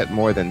sits at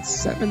more than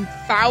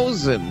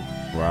 7,000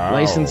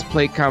 license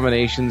plate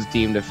combinations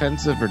deemed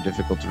offensive or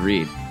difficult to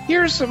read.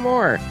 Here are some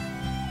more.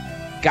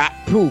 Got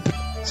poop,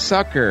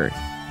 sucker,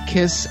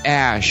 kiss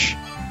ash,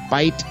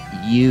 bite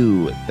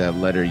you, the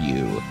letter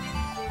U,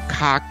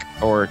 cock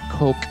or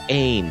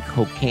cocaine.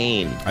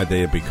 I think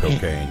it'd be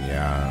cocaine,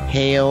 yeah.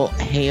 Hail,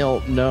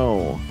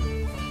 no.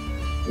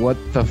 What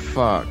the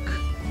fuck?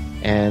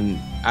 And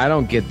I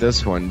don't get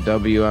this one.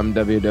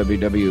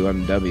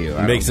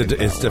 WMWWWMW.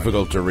 It's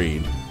difficult to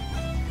read.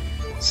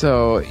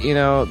 So,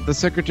 the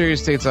Secretary of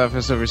State's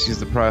office oversees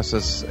the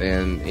process,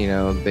 and,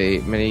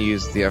 many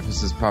use the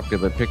office's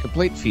popular Pick a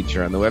Plate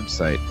feature on the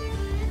website,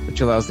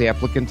 which allows the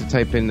applicant to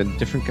type in a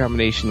different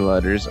combination of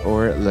letters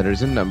or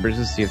letters and numbers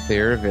to see if they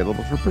are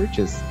available for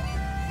purchase.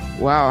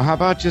 Wow, how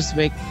about just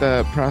make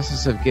the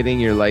process of getting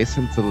your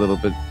license a little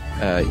bit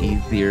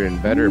easier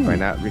and better by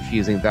not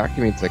refusing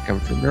documents that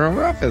come from your own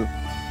office?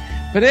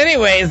 But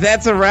anyways,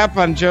 that's a wrap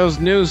on Joe's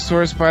news,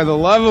 sourced by the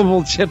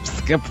lovable Chip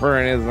Skipper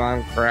and his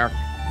on-crack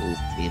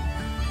teeth.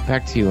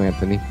 Back to you,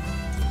 Anthony.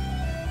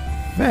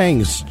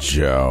 Thanks,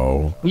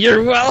 Joe.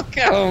 You're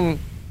welcome.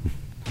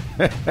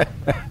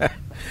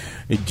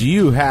 Do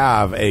you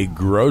have a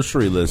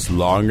grocery list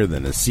longer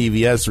than a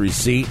CVS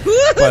receipt,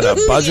 but a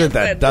budget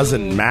that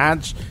doesn't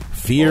match?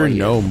 Fear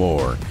no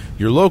more.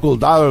 Your local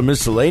Dollar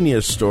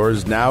Miscellaneous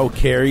stores now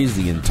carries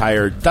the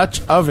entire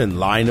Dutch Oven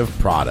line of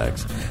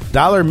products.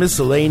 Dollar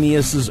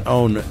Miscellaneous'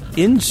 own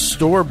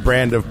in-store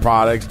brand of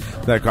products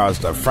that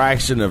cost a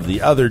fraction of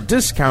the other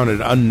discounted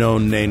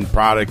unknown name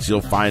products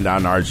you'll find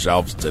on our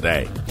shelves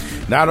today.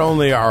 Not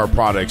only are our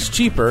products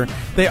cheaper,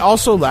 they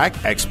also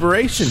lack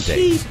expiration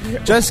dates.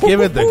 Just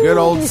give it the good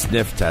old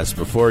sniff test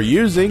before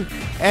using,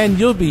 and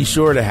you'll be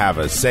sure to have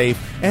a safe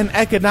and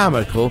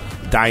economical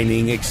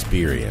dining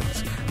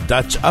experience.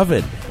 Dutch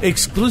Oven,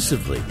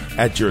 exclusively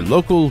at your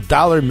local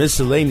Dollar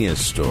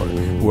Miscellaneous store,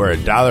 where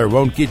 $1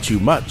 won't get you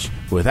much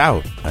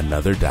without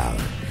another dollar.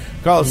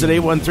 Call us at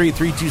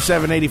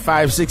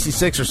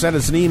 813-327-8566 or send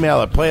us an email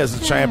at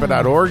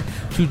playus@chiampa.org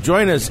to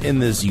join us in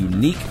this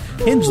unique,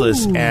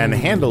 hingeless, and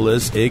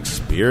handleless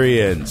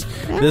experience.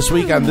 This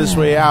week on This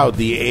Way Out,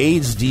 the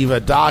AIDS diva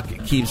Doc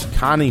keeps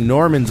Connie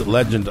Norman's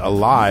legend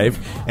alive.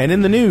 And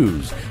in the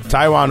news,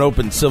 Taiwan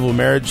opens civil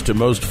marriage to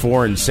most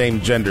foreign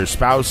same-gender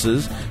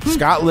spouses.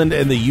 Scotland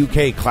and the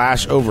UK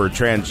clash over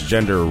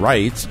transgender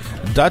rights.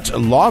 Dutch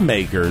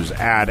lawmakers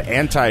add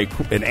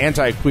an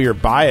anti-queer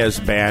bias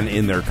ban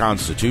in their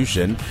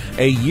constitution.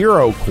 A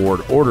Euro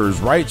court orders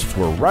rights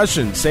for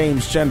Russian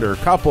same-gender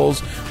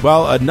couples,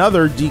 while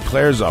another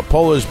declares a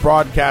Polish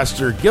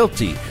broadcaster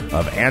guilty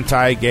of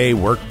anti-gay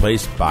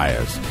workplace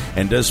bias.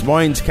 And Des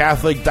Moines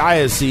Catholic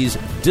Diocese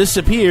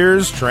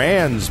disappears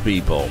trans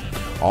people.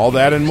 All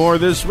that and more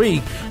this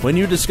week when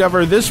you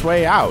discover This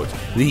Way Out,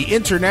 the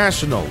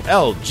international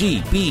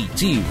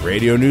LGBT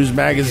radio news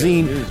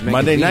magazine,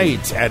 Monday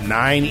nights at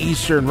 9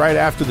 Eastern, right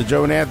after the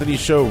Joe and Anthony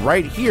show,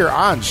 right here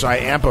on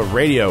Chiampa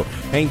Radio.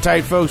 Hang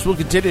tight, folks. We'll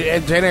continue to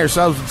entertain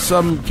ourselves with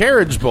some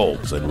carriage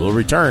bolts, and we'll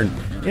return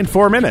in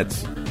 4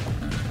 minutes.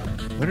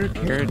 What are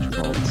carriage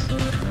bolts?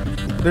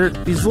 They're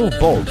these little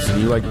bolts,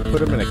 and you,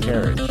 put them in a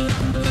carriage.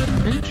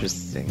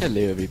 Interesting.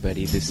 Hello,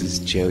 everybody. This is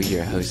Joe,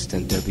 your host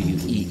on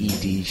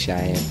WEED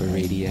Chiampa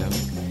Radio.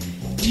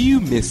 Do you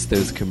miss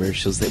those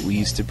commercials that we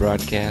used to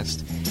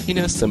broadcast?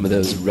 Some of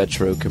those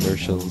retro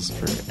commercials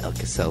for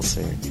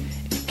Alka-Seltzer, and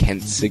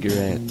Kent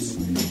cigarettes,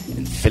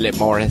 and Philip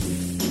Morris.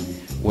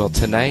 Well,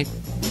 tonight,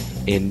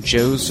 in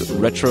Joe's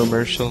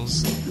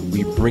Retromercials,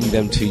 we bring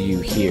them to you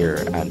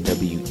here on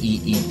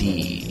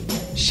WEED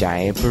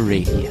Chiampa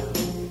Radio.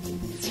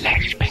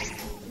 Flashback.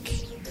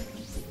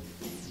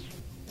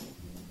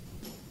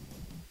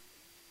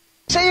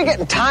 Say you're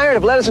getting tired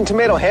of lettuce and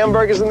tomato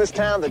hamburgers in this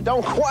town that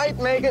don't quite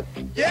make it?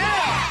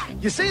 Yeah!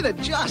 You say that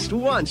just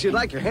once you'd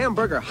like your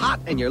hamburger hot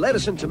and your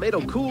lettuce and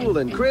tomato cool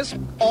and crisp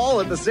all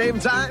at the same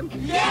time?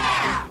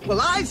 Yeah! Well,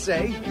 I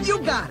say you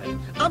got it.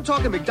 I'm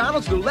talking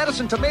McDonald's new lettuce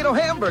and tomato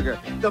hamburger,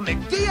 the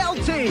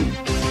McDLT.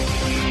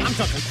 I'm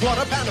talking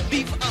quarter pound of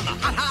beef on the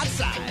hot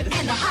side.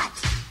 And the hot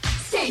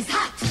stays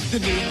hot. The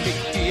new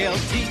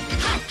McDLT.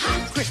 Hot,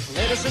 hot. Crisp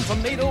lettuce and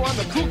tomato on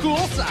the cool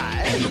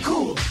side. And the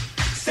cool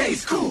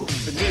stays cool.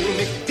 The new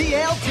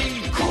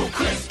McDLT. Cool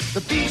crisp.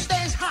 The beef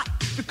stays hot.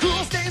 The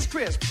cool stays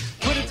crisp.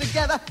 Put it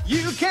together,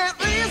 you can't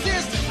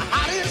resist. The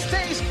hottest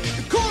taste,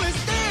 the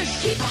coolest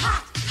dish. Keep it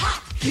hot,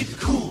 hot. Keep it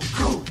cool,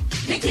 cool.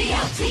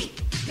 McDLT,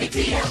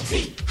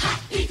 McDLT. Hot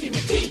beefy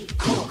McD.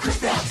 Cool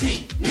crisp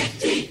LT.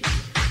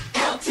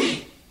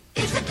 McDLT.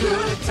 It's a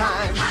good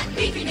time. Hot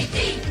beefy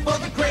McD. For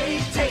the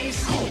great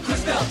taste. Cool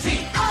crisp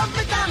LT. Of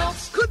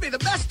McDonald's. Could be the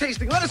best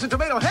tasting lettuce and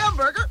tomato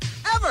hamburger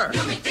ever. New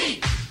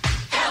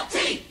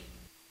McDLT.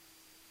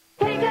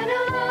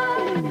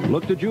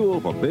 Look to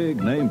Jewel for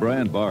big name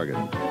brand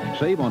bargains.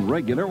 Save on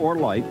regular or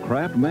light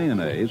Kraft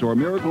mayonnaise or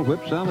Miracle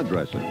Whip salad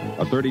dressing.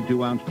 A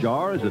 32-ounce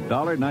jar is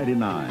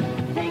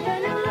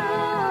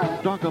 $1.99.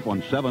 Stock up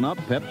on 7-Up,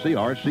 Pepsi,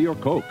 RC, or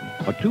Coke.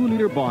 A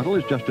 2-liter bottle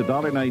is just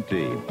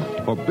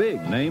 $1.19. For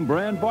big name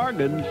brand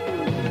bargains.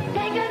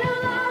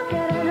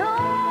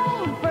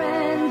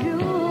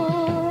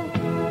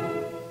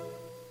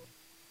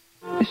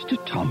 Mr.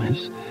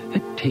 Thomas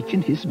had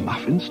taken his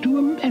muffins to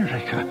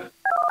America.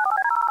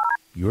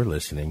 You're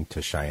listening to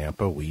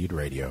Chiampa Weed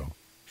Radio.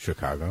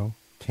 Chicago,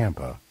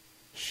 Tampa,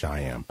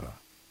 Chiampa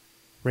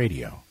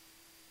Radio.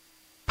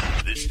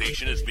 This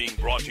station is being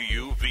brought to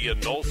you via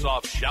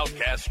Nullsoft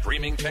Shoutcast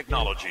streaming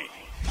technology.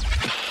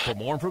 For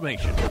more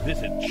information,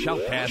 visit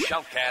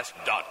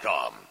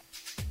shoutcast.com.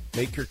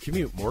 Make your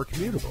commute more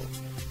commutable.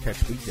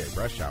 Catch Weekday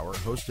Rush Hour,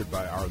 hosted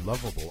by our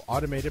lovable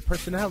automated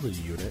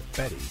personality unit,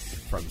 Betty,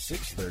 from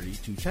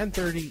 6:30 to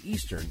 10:30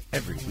 Eastern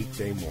every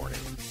weekday morning.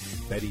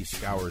 Betty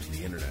scours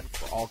the internet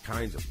for all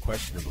kinds of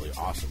questionably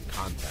awesome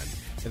content,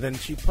 and then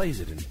she plays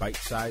it in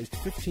bite-sized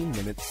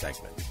 15-minute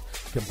segments.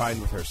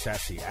 Combined with her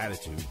sassy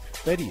attitude,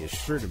 Betty is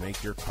sure to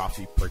make your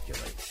coffee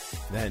percolate.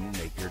 Then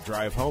make your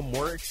drive home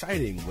more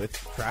exciting with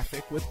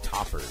Traffic with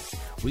Toppers.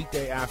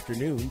 Weekday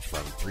afternoons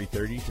from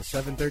 3:30 to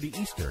 7:30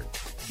 Eastern.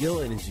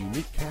 Gil and his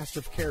unique cast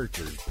of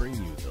characters bring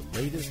you the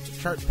latest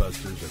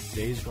chartbusters of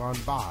days gone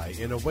by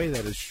in a way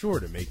that is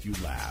sure to make you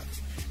laugh.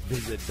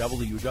 Visit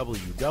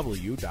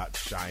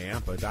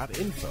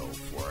www.chiampa.info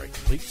for a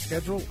complete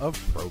schedule of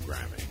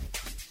programming.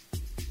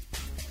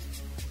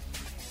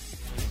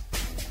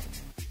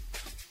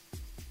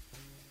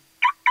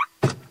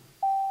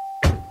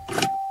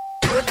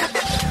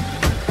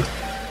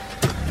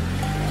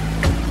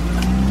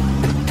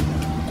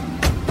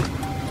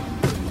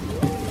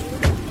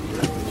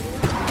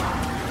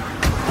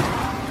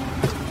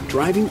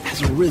 Driving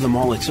has a rhythm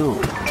all its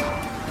own.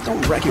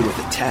 Don't wreck it with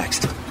a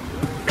text.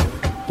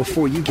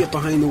 Before you get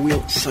behind the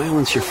wheel,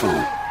 silence your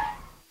phone.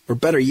 Or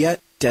better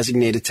yet,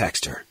 designate a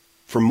texter.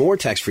 For more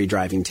text-free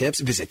driving tips,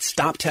 visit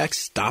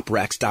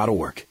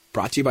stoptextstoprex.org.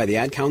 Brought to you by the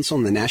Ad Council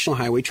and the National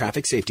Highway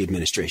Traffic Safety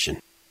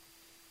Administration.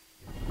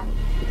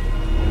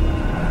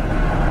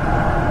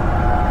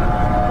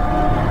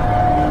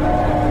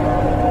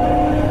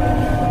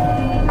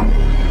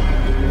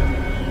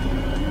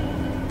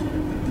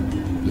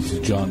 This is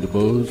John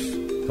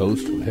DeBose,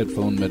 host of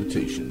Headphone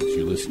Meditations.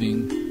 You're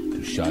listening to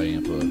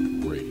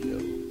Chiampa Radio.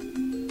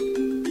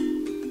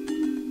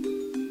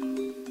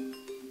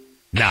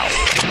 Now,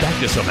 back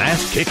to some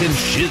ass-kicking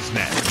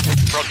shiznat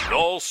from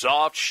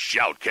Nullsoft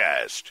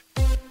Shoutcast.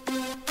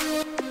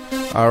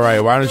 All right,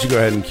 why don't you go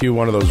ahead and cue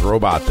one of those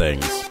robot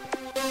things?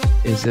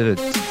 Is it a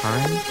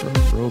time for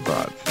a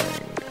robot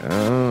thing?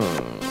 Oh.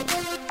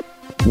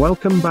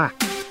 Welcome back.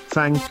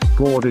 Thank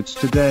God it's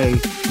today.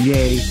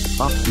 Yay.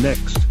 Up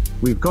next,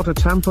 we've got a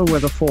Tampa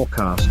weather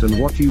forecast and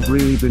what you've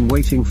really been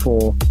waiting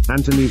for,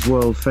 Anthony's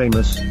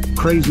world-famous,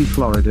 crazy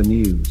Florida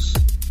news.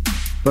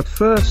 But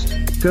first,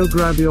 go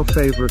grab your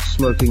favorite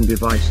smoking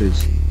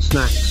devices,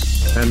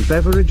 snacks, and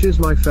beverages,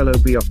 my fellow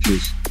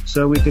biatches,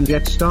 so we can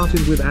get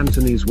started with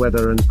Anthony's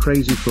weather and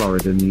crazy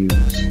Florida news.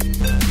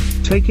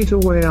 Take it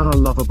away, our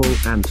lovable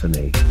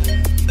Anthony.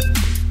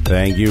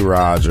 Thank you,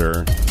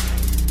 Roger.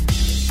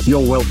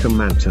 You're welcome,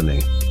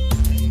 Anthony.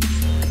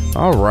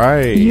 All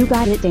right. You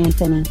got it,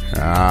 Anthony.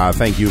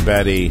 Thank you,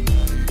 Betty.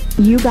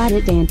 You got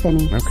it,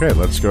 Anthony. Okay,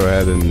 let's go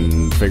ahead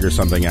and figure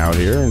something out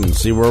here and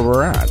see where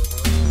we're at.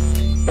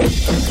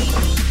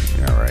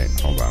 All right,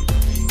 hold on.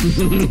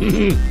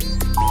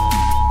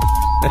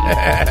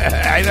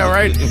 I know,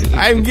 right?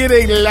 I'm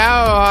getting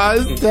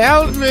lost.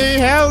 Help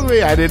me.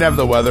 I didn't have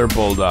the weather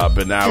pulled up,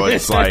 and now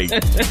it's like,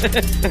 I'm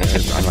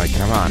like,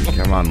 come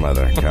on,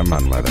 weather. Come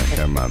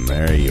on.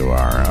 There you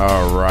are.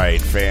 All right,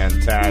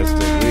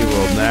 fantastic. We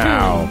will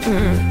now,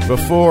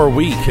 before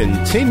we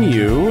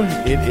continue,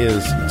 it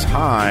is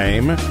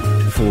time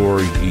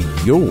for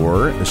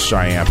your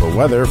Chiampa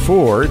weather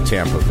for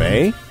Tampa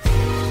Bay.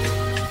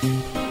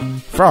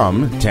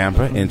 From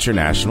Tampa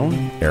International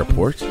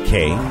Airport,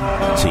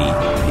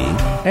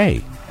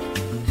 KTPA.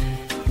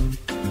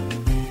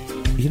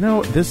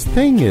 this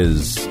thing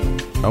is...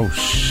 Oh,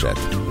 shit.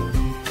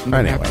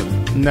 Anyway.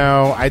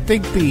 No, I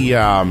think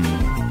I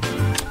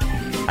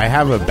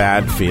have a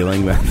bad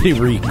feeling that the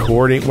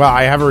recording... Well,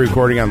 I have a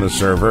recording on the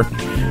server,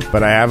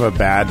 but I have a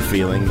bad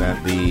feeling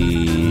that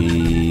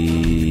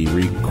the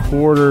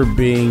recorder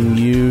being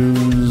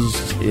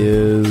used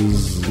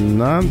is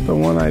not the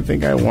one I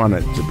think I want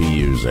it to be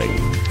using.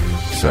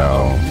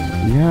 So,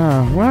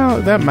 yeah,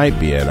 well, that might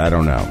be it. I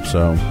don't know.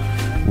 So,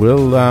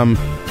 we'll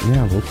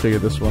figure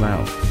this one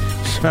out.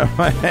 So,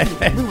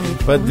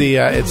 but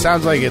it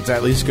sounds like it's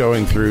at least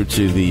going through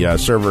to the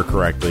server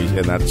correctly,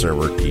 and that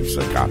server keeps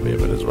a copy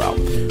of it as well.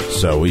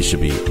 So we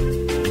should be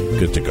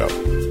good to go.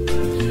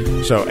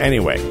 So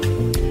anyway,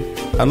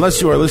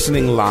 unless you are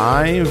listening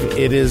live,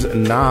 it is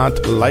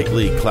not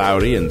lightly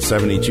cloudy and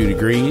 72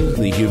 degrees.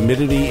 The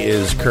humidity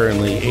is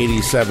currently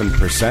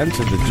 87%.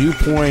 The dew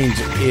point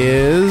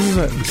is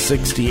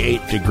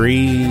 68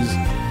 degrees,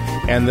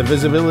 and the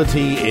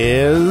visibility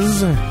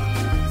is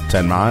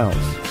 10 miles.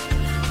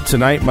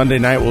 Tonight, Monday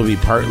night, will be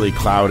partly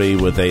cloudy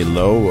with a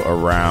low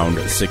around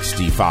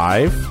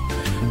 65.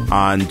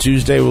 On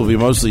Tuesday, will be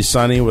mostly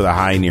sunny with a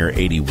high near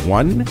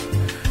 81.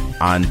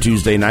 On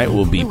Tuesday night,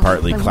 will be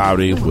partly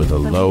cloudy with a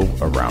low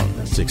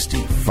around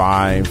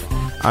 65.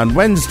 On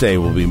Wednesday,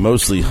 will be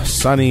mostly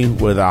sunny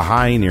with a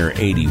high near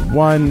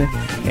 81.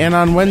 And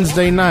on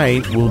Wednesday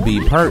night, will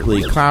be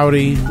partly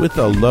cloudy with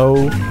a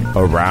low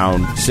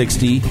around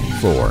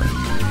 64.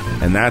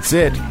 And that's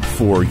it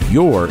for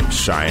your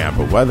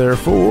Cheyenne weather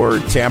for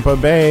Tampa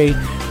Bay.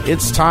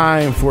 It's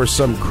time for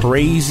some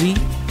crazy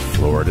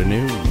Florida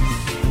news.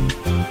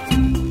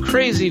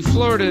 Crazy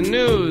Florida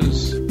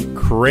news.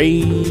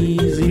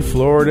 Crazy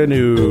Florida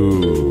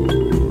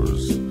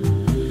news.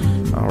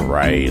 All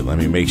right, let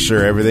me make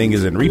sure everything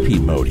is in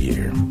repeat mode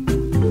here.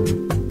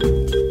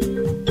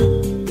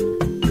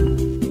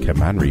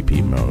 Come on,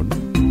 repeat mode.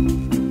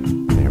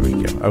 There we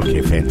go.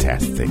 Okay,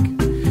 fantastic.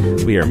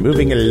 We are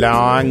moving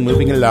along.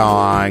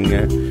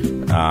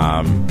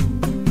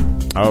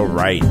 All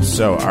right,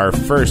 so our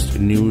first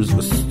news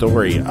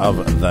story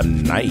of the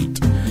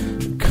night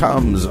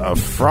comes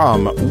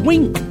from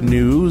Wink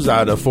News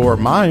out of Fort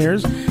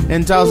Myers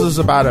and tells us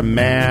about a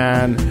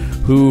man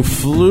who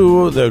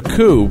flew the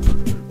coop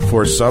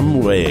for some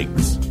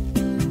wigs.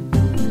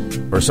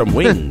 Or some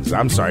wings.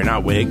 I'm sorry,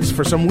 not wigs,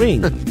 for some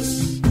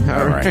wings.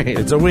 All right.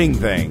 It's a wing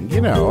thing. You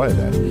know,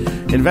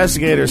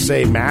 investigators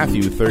say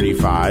Matthew,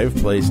 35,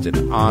 placed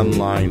an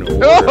online order.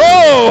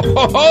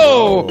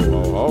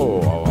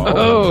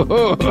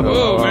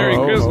 Merry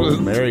Christmas.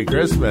 Merry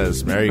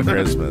Christmas. Merry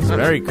Christmas.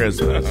 Merry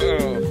Christmas.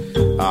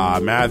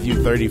 Matthew,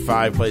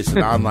 35, placed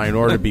an online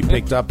order to be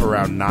picked up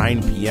around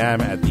 9 p.m.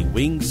 at the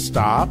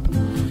Wingstop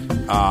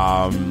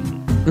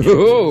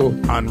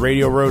on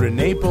Radio Road in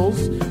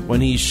Naples. When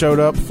he showed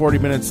up 40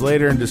 minutes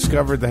later and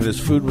discovered that his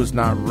food was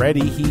not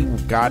ready, he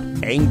got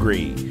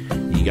angry.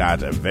 He got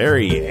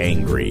very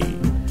angry.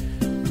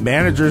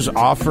 Managers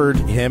offered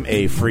him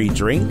a free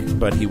drink,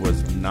 but he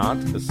was not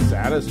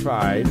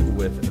satisfied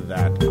with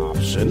that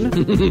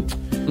option.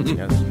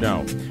 Yes,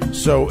 no.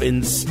 So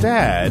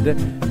instead,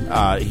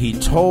 he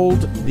told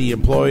the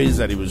employees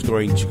that he was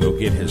going to go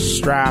get his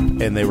strap,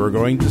 and they were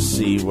going to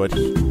see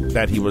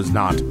that he was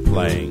not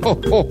playing.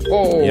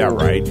 Yeah,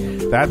 right.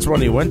 That's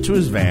when he went to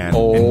his van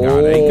and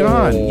got a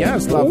gun.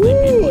 Yes, lovely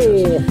people.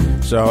 Yes.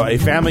 So a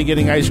family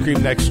getting ice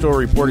cream next door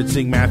reported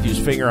seeing Matthew's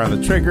finger on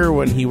the trigger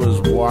when he was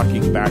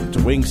walking back to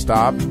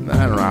Wingstop.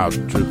 I don't know how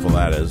truthful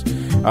that is.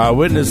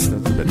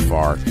 That's a bit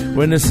far.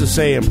 Witnesses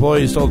say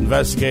employees told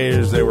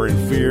investigators they were in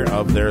fear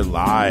of their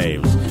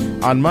lives.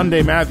 On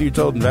Monday, Matthew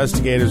told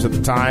investigators at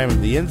the time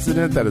of the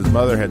incident that his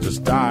mother had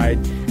just died,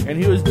 and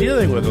he was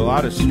dealing with a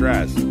lot of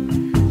stress.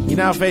 He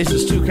now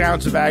faces 2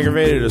 counts of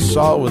aggravated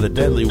assault with a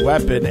deadly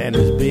weapon and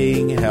is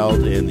being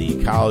held in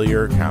the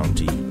Collier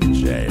County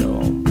Jail.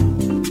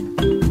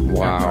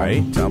 Wow.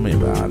 Right? Tell me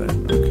about it.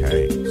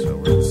 Okay, so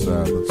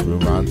let's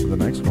move on to the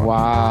next one.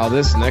 Wow,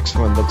 this next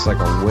one looks like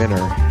a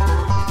winner.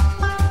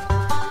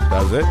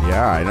 Does it?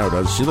 Yeah, I know.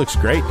 She looks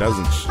great,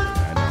 doesn't she?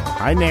 I know.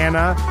 Hi,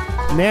 Nana.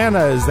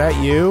 Nana, is that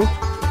you?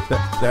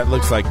 That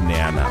looks like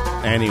Nana.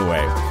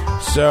 Anyway,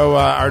 so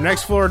our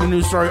next Florida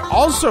news story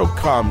also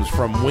comes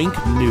from Wink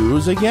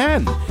News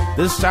again.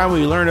 This time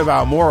we learn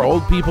about more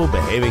old people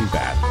behaving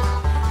badly.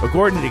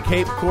 According to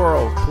Cape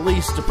Coral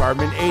Police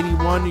Department,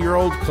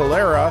 81-year-old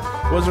Calera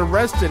was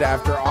arrested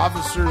after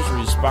officers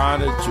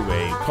responded to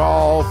a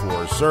call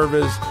for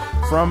service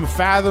from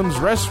Fathom's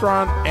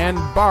Restaurant and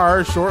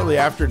Bar shortly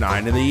after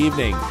 9 in the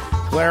evening.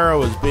 Clara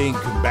was being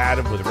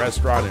combative with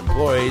restaurant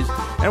employees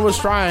and was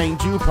trying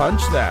to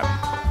punch them.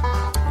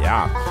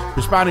 Yeah.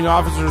 Responding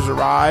officers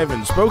arrived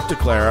and spoke to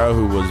Clara,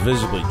 who was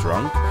visibly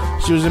drunk.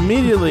 She was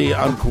immediately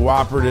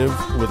uncooperative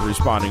with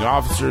responding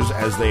officers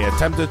as they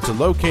attempted to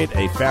locate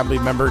a family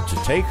member to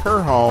take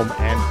her home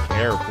and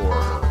care for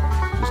her.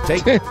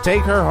 Just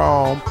take her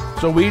home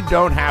so we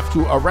don't have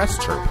to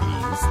arrest her,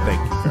 please. Thank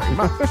you very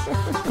much.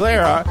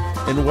 Clara,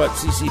 in what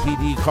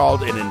CCPD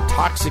called an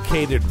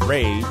intoxicated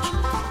rage,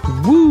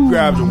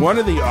 grabbed one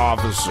of the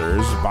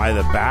officers by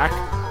the back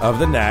of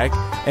the neck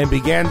and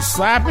began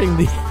slapping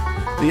the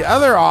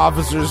other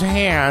officer's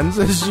hands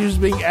as she was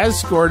being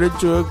escorted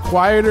to a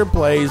quieter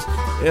place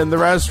in the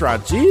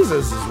restaurant.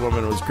 Jesus, this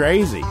woman was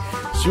crazy.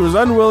 She was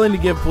unwilling to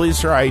give police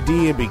her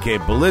ID and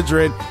became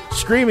belligerent,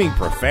 screaming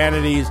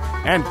profanities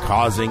and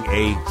causing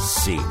a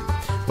scene.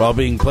 While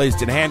being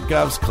placed in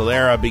handcuffs,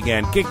 Calera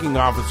began kicking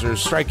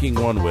officers, striking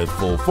one with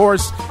full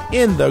force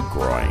in the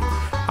groin.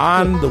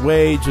 On the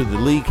way to the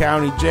Lee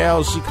County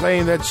Jail, she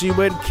claimed that she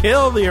would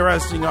kill the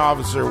arresting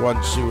officer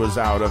once she was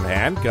out of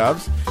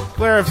handcuffs.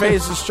 Calera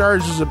faces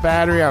charges of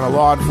battery on a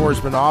law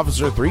enforcement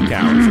officer, 3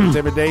 counts,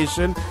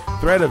 intimidation,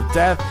 threat of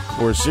death,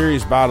 or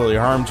serious bodily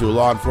harm to a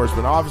law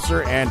enforcement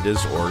officer, and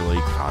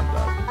disorderly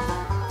conduct.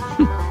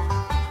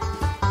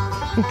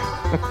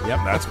 Yep,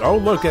 that's... Oh,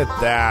 look at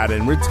that.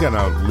 And it's going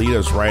to lead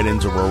us right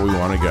into where we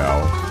want to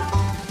go.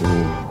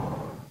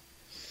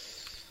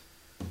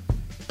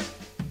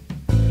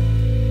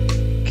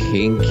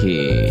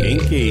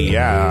 Kinky,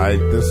 yeah.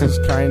 This is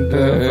kind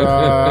of...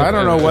 I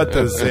don't know what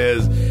this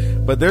is,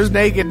 but there's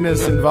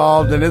nakedness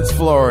involved, and it's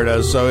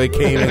Florida, so it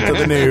came into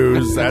the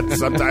news. That's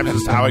sometimes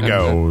just how it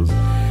goes.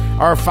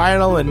 Our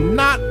final and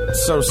not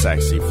so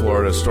sexy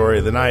Florida story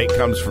of the night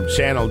comes from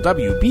Channel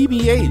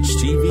WBBH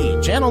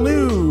TV, Channel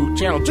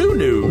 2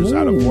 News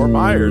out of Fort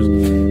Myers.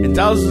 It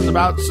tells us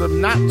about some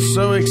not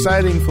so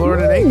exciting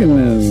Florida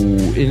nakedness.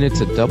 And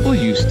it's a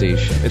W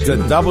station. It's a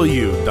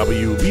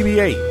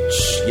WBBH.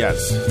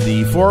 Yes.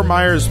 The Fort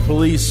Myers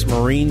Police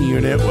Marine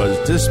Unit was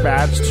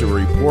dispatched to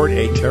report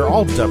they're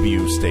all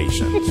W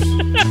stations.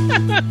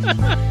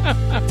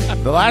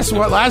 The last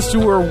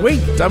two were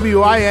Wink,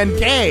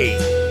 WINK.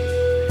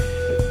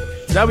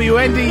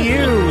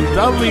 WNDU,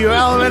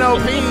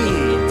 WLMNOP.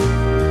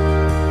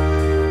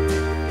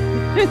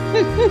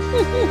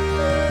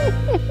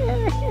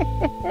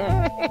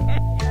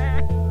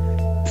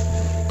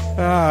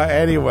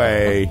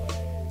 Anyway,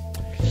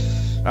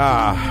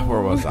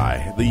 where was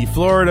I? The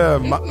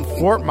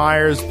Fort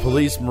Myers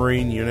Police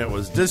Marine Unit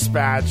was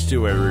dispatched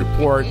to a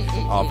report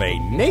of a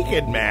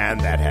naked man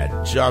that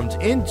had jumped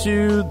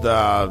into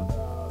the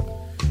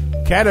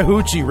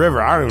Chattahoochee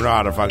River. I don't even know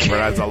how to fucking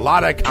pronounce a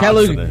lot of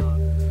consonants.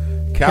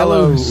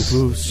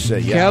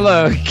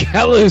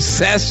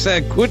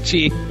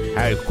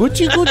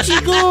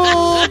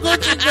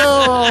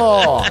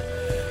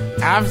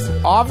 As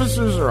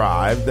officers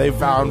arrived, they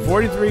found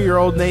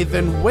 43-year-old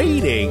Nathan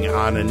waiting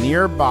on a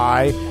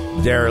nearby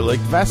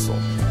derelict vessel.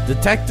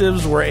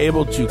 Detectives were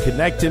able to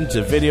connect him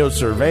to video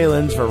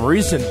surveillance from a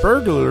recent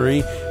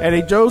burglary at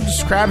a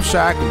Joe's Crab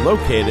Shack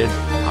located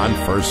on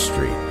 1st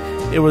Street.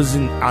 It was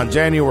on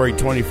January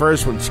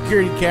 21st when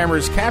security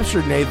cameras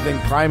captured Nathan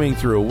climbing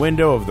through a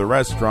window of the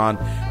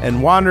restaurant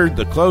and wandered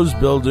the closed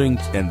building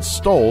and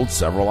stole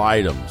several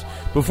items.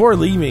 Before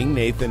leaving,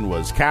 Nathan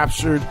was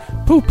captured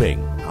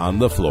pooping on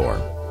the floor.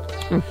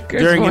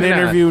 During an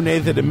interview,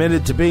 Nathan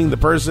admitted to being the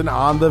person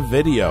on the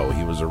video.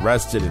 He was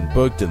arrested and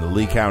booked in the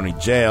Lee County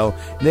Jail.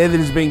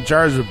 Nathan is being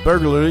charged with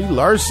burglary,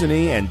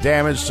 larceny, and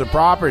damage to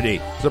property.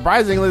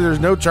 Surprisingly,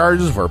 there's no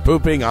charges for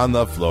pooping on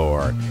the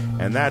floor.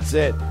 And that's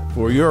it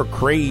for your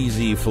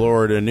crazy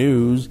Florida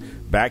news.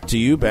 Back to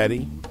you,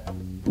 Betty.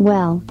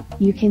 Well,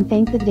 you can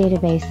thank the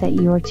database that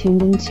you are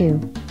tuned into,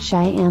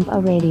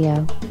 Chi-Ampa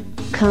Radio.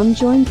 Come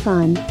join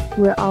fun,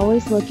 we're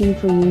always looking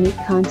for unique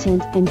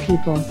content and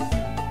people.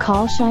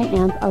 Call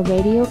Chi-Ampa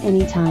Radio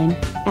anytime,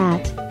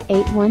 at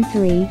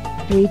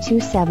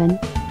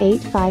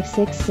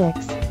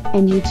 813-327-8566,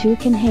 and you too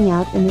can hang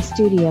out in the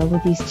studio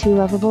with these two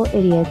lovable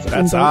idiots. That's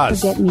and don't us.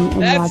 forget me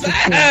and That's Roger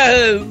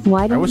us. too.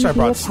 Why don't wish you I be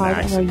a brought part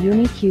snacks. of our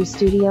UniQ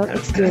studio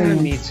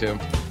experience? Me too.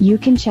 You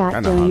can chat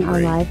Kinda during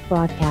hungry. our live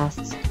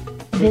broadcasts.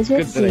 It's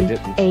Visit good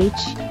that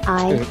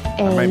I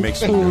might make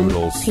some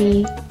noodles.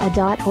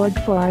 chiamp.org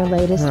for our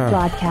latest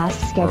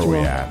broadcast Where are schedule. we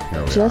at?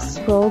 Here we Just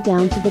scroll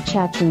down to the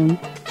chat room,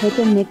 pick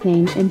a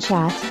nickname and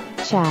chat.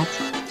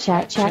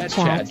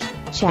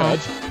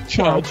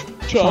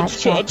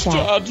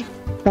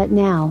 But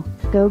now,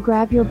 go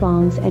grab your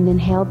bongs and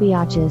inhale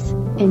biatches.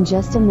 In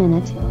just a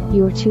minute,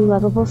 your two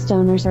lovable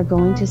stoners are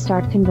going to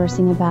start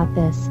conversing about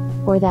this,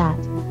 or that.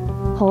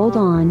 Hold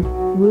on,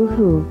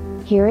 woohoo,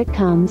 here it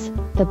comes,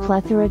 the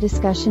plethora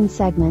discussion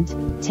segment.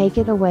 Take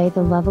it away,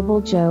 the lovable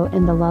Joe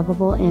and the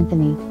lovable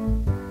Anthony.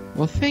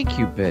 Well, thank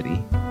you,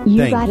 Betty.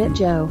 You got it,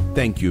 Joe.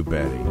 Thank you,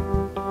 Betty.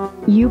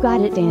 You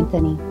got it,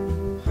 Anthony.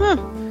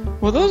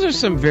 Well, those are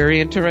some very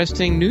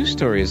interesting news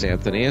stories,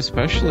 Anthony,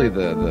 especially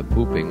the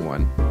pooping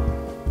one.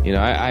 You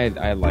know,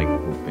 I like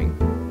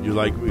pooping. You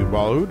like,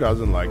 well, who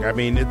doesn't like? I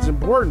mean, it's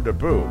important to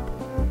poop.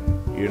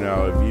 You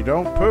know, if you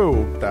don't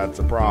poop, that's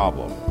a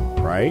problem,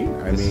 right?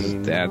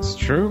 That's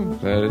true.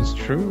 That is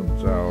true.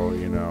 So,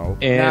 you know.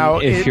 And now,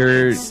 if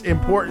it's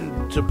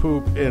important to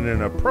poop in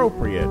an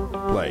appropriate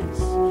place.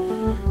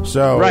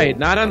 So right,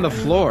 not on the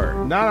floor.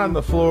 Not on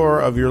the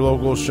floor of your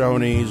local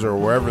Shoney's or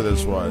wherever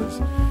this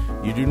was.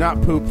 You do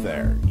not poop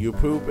there. You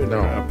poop in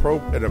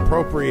an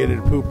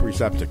appropriated poop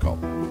receptacle.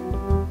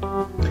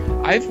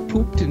 I've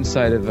pooped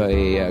inside of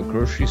a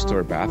grocery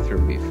store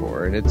bathroom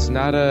before, and it's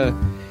not a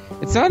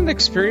It's not an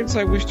experience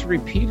I wish to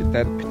repeat at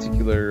that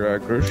particular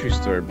grocery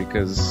store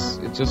because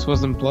it just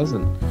wasn't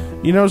pleasant.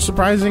 You know,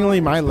 surprisingly,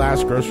 my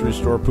last grocery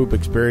store poop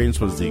experience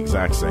was the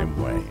exact same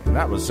way. And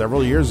that was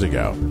several years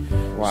ago.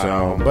 Wow.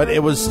 So, but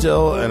it was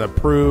still an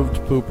approved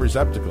poop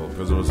receptacle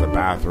because it was a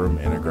bathroom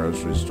in a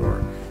grocery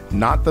store,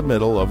 not the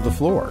middle of the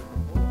floor.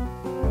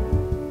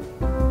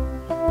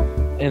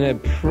 An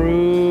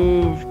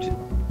approved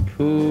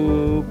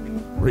poop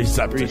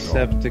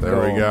receptacle.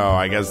 There we go.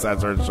 I guess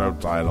that's our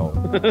subtitle.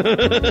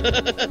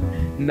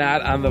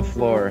 Not on the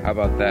floor. How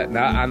about that?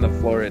 Not on the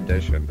floor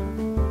edition.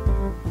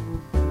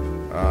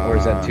 Or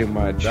is that too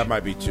much? That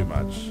might be too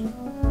much.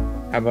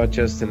 How about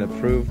just an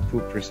approved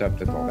poop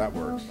receptacle? That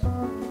works.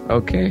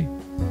 Okay.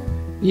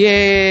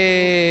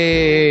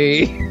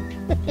 Yay!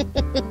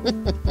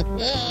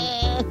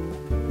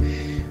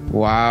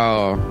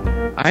 Wow.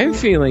 I'm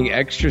feeling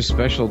extra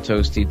special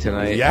toasty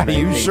tonight. Yeah,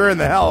 you sure in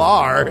the hell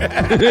are.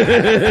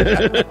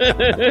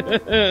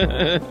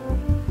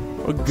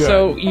 Well, good.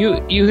 So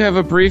you have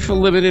a brief,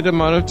 limited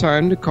amount of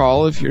time to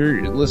call if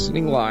you're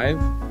listening live.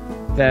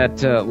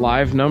 That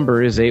live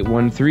number is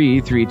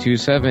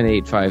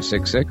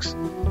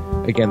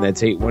 813-327-8566. Again,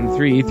 that's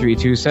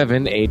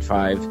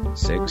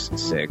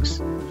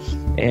 813-327-8566.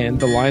 And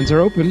the lines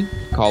are open.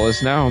 Call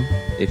us now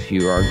if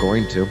you are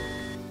going to.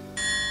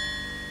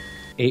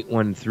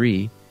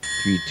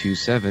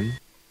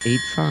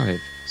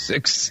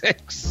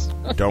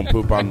 813-327-8566. Don't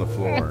poop on the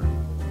floor.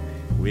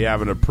 We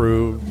have an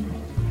approved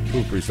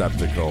poop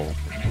receptacle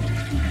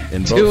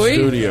in both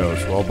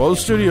studios. Well, both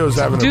studios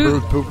have an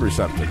approved poop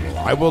receptacle.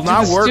 I will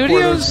not work where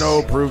there's no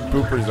approved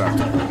poop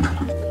receptacle.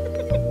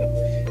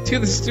 Do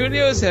the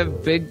studios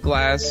have big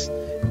glass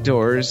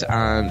doors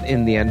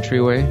in the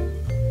entryway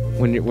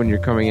when you're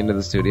coming into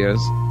the studios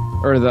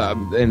or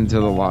into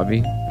the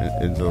lobby?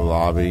 Into the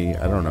lobby.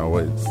 I don't know.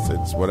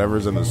 It's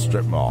whatever's in the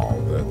strip mall.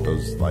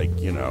 Those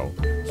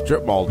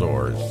strip mall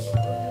doors.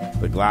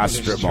 The glass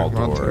strip mall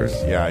doors.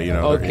 Yeah,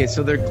 Okay,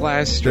 so they're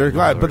glass strip. They're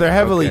glass, but they're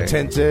heavily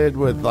tinted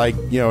with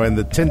and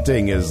the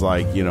tinting is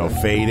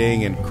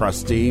fading and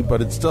crusty,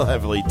 but it's still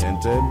heavily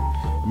tinted.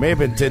 It may have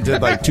been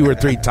tinted 2 or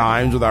 3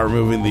 times without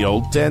removing the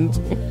old tint.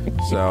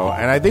 So,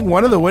 and I think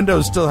one of the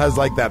windows still has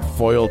that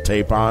foil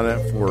tape on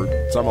it for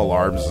some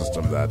alarm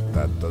system that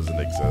doesn't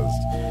exist.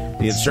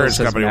 The insurance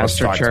company wants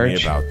to talk to me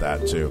about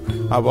that too.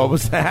 What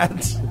was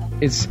that?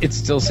 It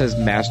still says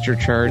master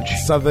charge.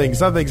 Something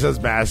says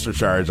master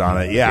charge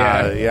on it.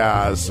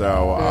 Yeah.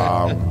 So,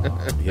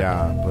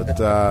 but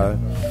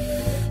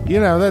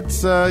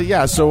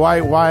that's So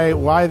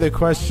why the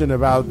question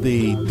about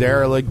the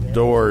derelict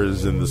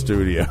doors in the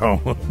studio?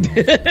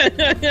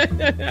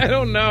 I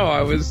don't know.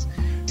 I was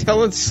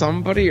telling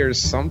somebody or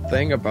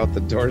something about the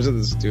doors of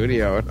the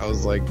studio, and I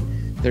was like,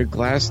 "They're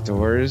glass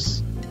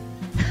doors."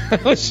 I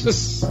was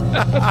just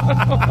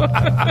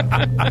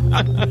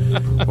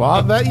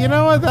well,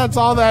 that's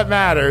all that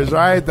matters,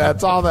 right?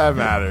 That's all that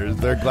matters.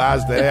 They're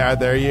glass.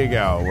 There you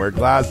go. We're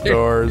glass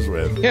doors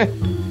with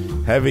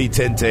heavy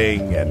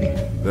tinting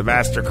and the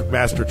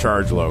master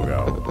charge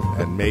logo,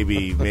 and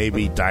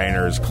maybe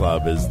Diners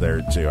Club is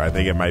there too. I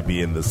think it might be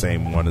in the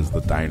same one as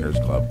the Diners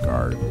Club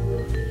card.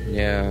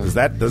 Yeah. Does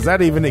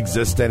that even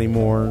exist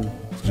anymore?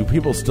 Do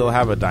people still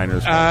have a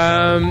Diners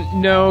Club?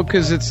 No,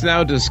 because it's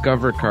now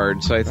Discover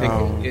Card. So I think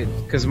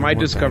because my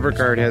Discover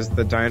Card has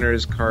the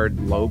Diners Card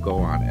logo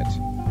on it.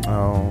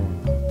 Oh.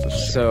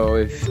 So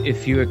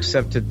if you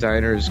accept a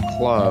Diners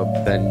Club,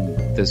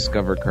 then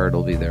Discover Card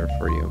will be there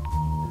for you.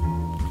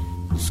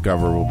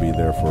 Discover will be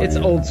there for you. It's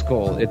old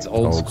school. It's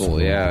old school.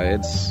 Yeah,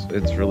 it's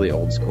really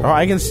old school. Oh,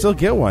 I can still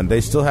get one.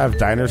 They still have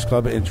Diners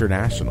Club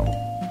International.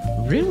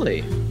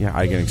 Really? Yeah,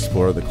 I can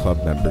explore the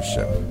club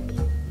membership.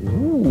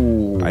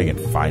 Ooh. I can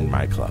find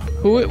my club.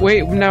 Who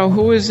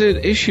is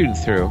it issued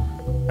through?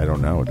 I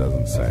don't know. It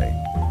doesn't say.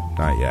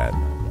 Not yet.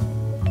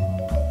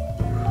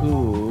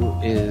 Who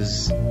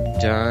is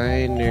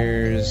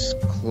Diners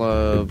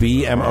Club?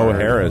 BMO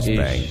Harris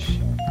Bank.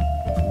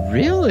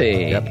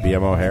 Really? Yep,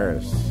 BMO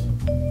Harris.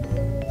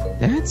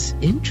 That's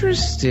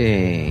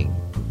interesting.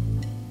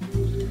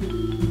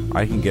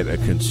 I can get a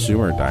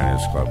consumer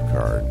Diners Club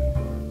card.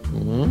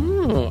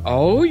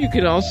 Oh, you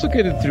can also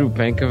get it through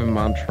Bank of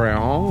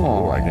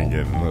Montreal. I can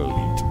get an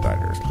elite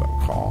Diners Club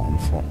call.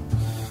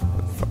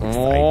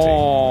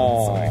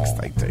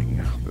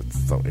 That's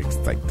so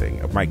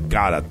exciting. Oh my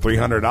God, a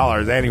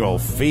 $300 annual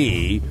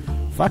fee.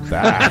 Fuck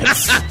that.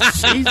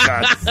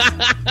 Jesus.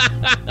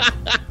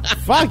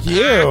 Fuck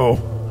you.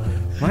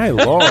 My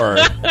Lord.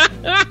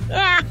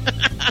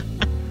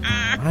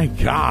 My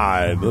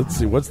God. Let's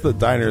see. What's the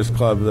Diners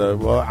Club?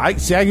 I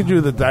can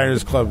do the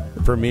Diners Club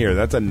Premier.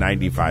 That's a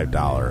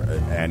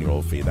 $95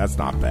 annual fee. That's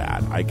not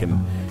bad. I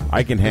can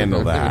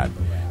handle that.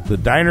 The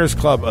Diners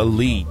Club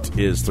Elite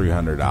is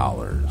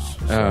 $300.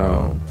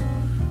 So,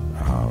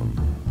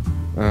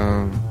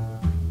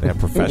 they have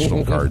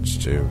professional cards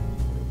too.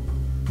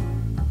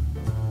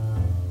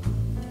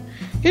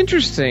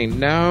 Interesting.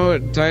 Now,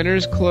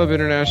 Diners Club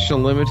International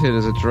Limited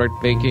is a direct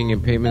banking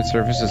and payment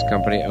services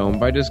company owned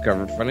by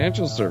Discovered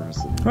Financial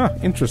Services. Huh,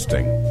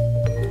 interesting.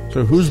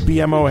 So who's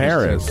BMO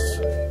Harris?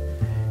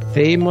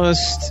 They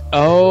must...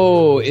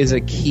 is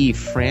a key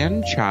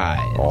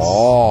franchise.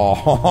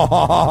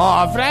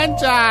 Oh,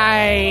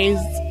 franchise!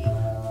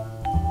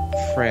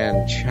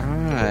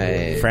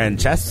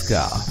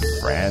 Francesca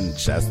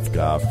franchise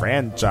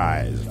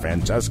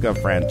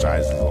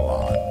is a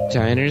lot.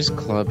 Diners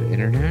Club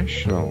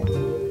International.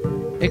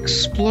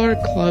 Explore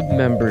Club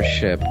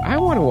membership. I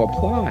want to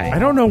apply. I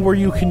don't know where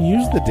you can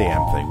use the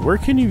damn thing. Where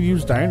can you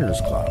use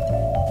Diners Club?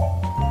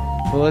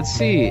 Well, let's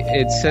see.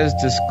 It says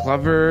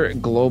Discover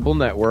Global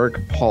Network,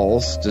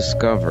 Pulse,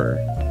 Discover.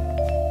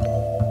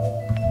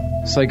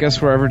 So I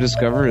guess wherever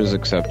Discover is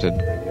accepted.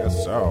 I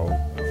guess so.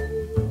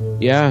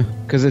 Yeah,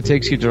 because it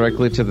takes you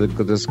directly to the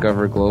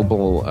Discover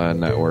Global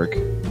network.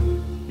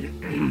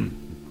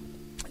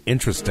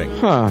 Interesting.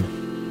 Huh.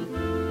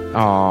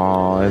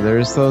 Aw,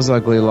 there's those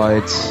ugly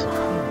lights.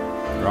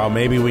 Well,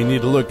 maybe we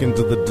need to look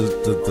into the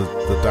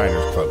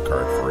Diners Club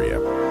card for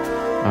you.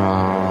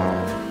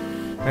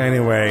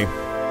 Anyway,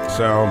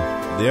 so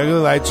the ugly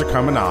lights are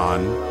coming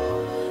on,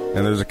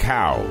 and there's a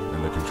cow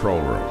in the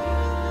control room.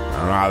 I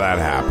don't know how that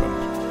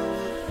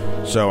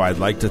happened. So I'd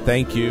like to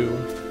thank you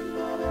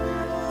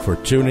for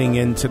tuning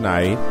in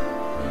tonight,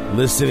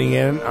 listening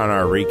in on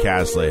our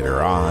recast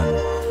later on,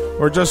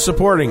 or just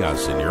supporting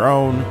us in your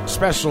own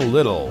special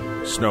little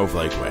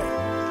snowflake way.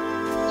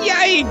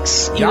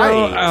 Yikes!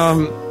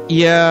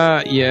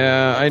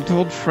 Yeah. I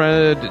told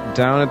Fred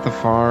down at the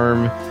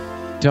farm,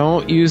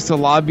 don't use the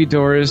lobby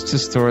doors to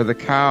store the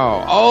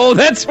cow. Oh,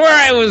 that's where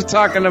I was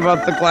talking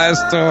about the glass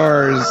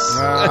doors.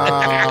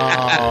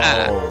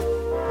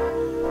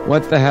 Oh.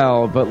 What the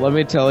hell? But let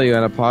me tell you,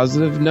 on a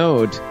positive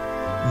note,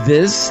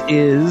 this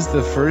is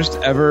the first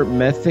ever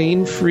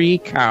methane-free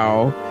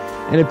cow,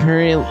 and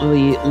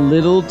apparently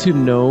little to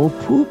no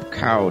poop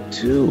cow,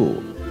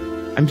 too.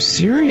 I'm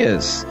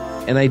serious.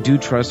 And I do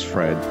trust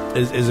Fred.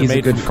 Is it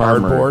made from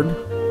cardboard?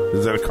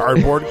 Is it a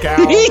cardboard cow?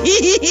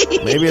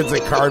 Maybe it's a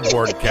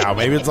cardboard cow.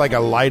 Maybe it's like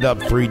a light-up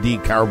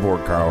 3D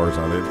cardboard cow or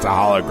something. It's a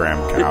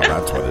hologram cow.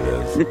 That's what it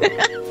is.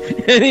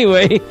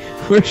 Anyway,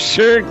 we're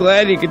sure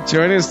glad you could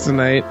join us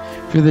tonight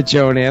for the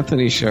Joe and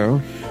Anthony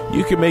Show.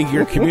 You can make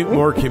your commute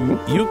more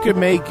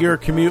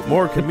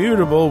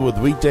commutable with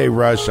Weekday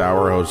Rush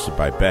Hour hosted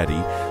by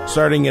Betty,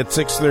 starting at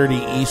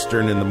 6:30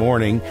 Eastern in the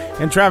morning,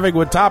 and Traffic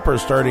with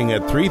Toppers starting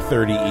at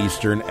 3:30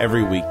 Eastern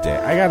every weekday.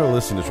 I got to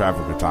listen to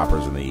Traffic with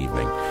Toppers in the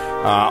evening.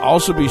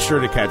 Also be sure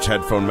to catch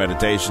Headphone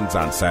Meditations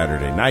on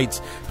Saturday nights,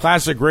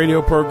 classic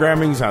radio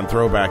programmings on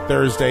Throwback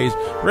Thursdays,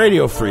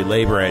 Radio Free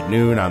Labor at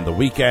noon on the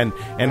weekend,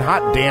 and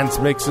hot dance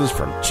mixes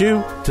from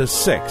 2 to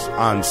 6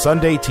 on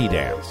Sunday Tea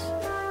Dance.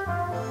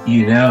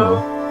 You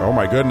know. Oh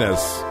my goodness.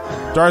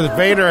 Darth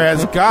Vader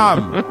has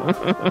come.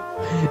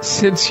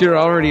 Since you're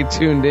already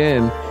tuned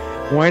in,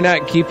 why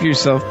not keep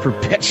yourself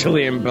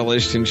perpetually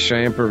embellished in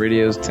Cheyenne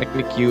Radio's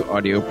Technic-U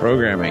audio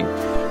programming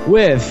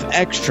with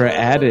extra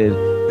added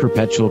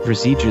perpetual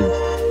procedures?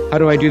 How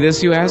do I do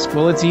this, you ask?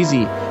 Well, it's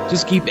easy.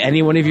 Just keep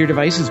any one of your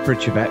devices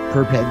perpetually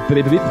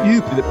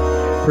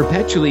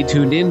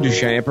tuned in to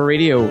Cheyenne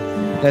Radio.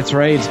 That's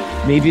right.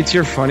 Maybe it's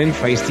your fun and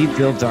feisty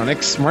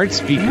Dildonic smart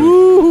speaker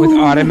with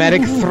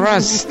automatic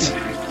thrust.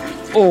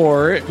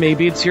 Or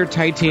maybe it's your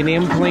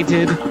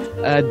titanium-plated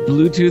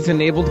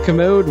Bluetooth-enabled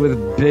commode with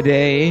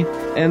bidet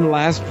and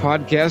last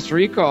podcast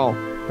recall.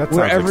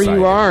 Wherever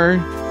you are,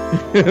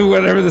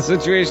 whatever the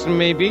situation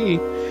may be,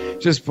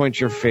 just point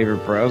your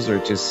favorite browser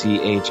to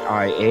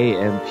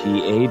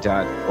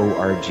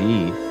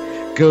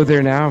CHIAMPA.org. Go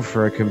there now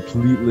for a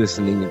complete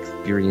listening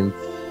experience.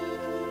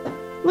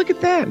 Look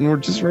at that, and we're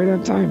just right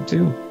on time,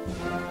 too.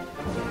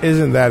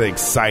 Isn't that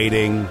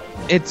exciting?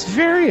 It's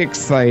very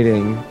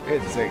exciting.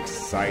 It's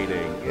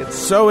exciting. It's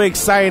so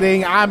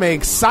exciting. I'm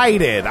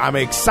excited. I'm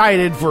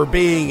excited for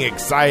being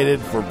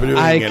excited for doing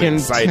an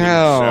exciting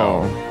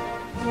show.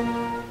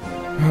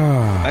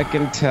 I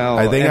can tell.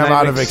 I think I'm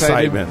out of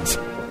excitement.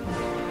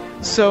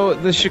 So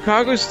the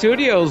Chicago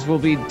studios will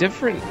be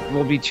different.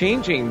 Will be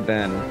changing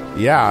then.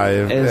 Yeah,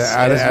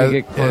 as we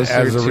get closer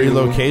as a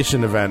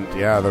relocation event.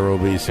 Yeah, there will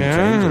be some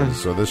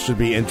changes. So this should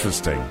be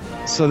interesting.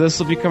 So this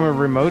will become a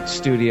remote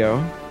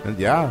studio. And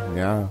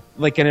yeah,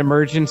 like an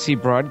emergency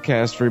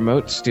broadcast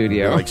remote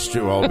studio. Like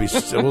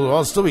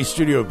it'll still be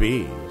Studio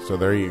B. So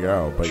there you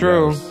go. But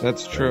true, yes,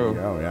 that's true.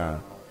 Oh yeah.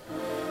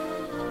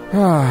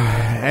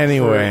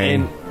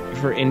 Anyway,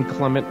 for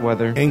inclement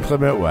weather.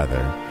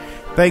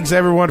 Thanks,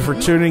 everyone, for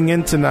tuning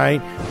in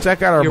tonight.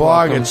 Check out our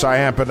blog at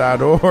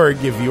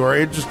Cheyampa.org. If you are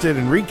interested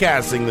in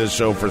recasting this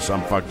show for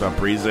some fucked up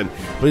reason,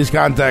 please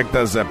contact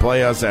us at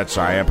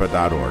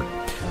playus@Cheyampa.org.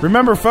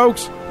 Remember,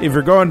 folks, if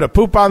you're going to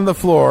poop on the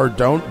floor,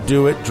 don't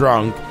do it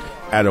drunk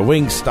at a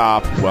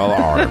Wingstop well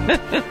armed.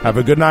 Have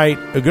a good night,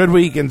 a good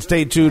week, and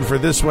stay tuned for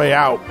This Way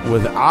Out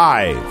with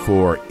I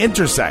for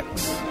Intersex.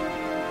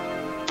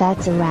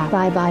 That's a wrap.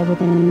 Bye-bye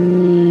with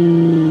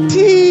an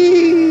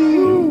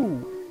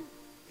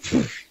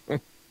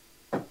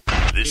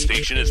This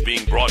station is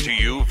being brought to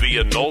you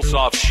via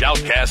Nullsoft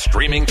Shoutcast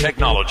streaming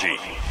technology.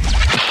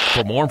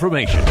 For more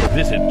information,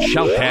 visit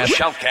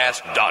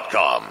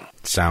shoutcast.com.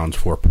 Sounds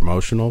for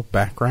promotional,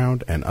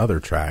 background, and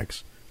other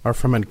tracks are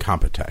from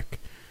Incompetech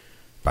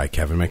by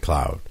Kevin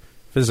MacLeod.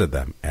 Visit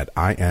them at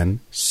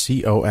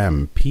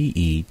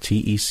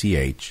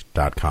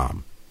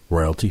incompetech.com.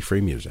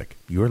 Royalty-free music.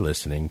 You're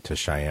listening to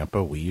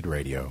Chiampa Weed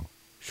Radio.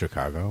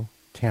 Chicago,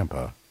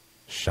 Tampa,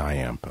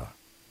 Chiampa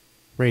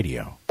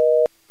Radio.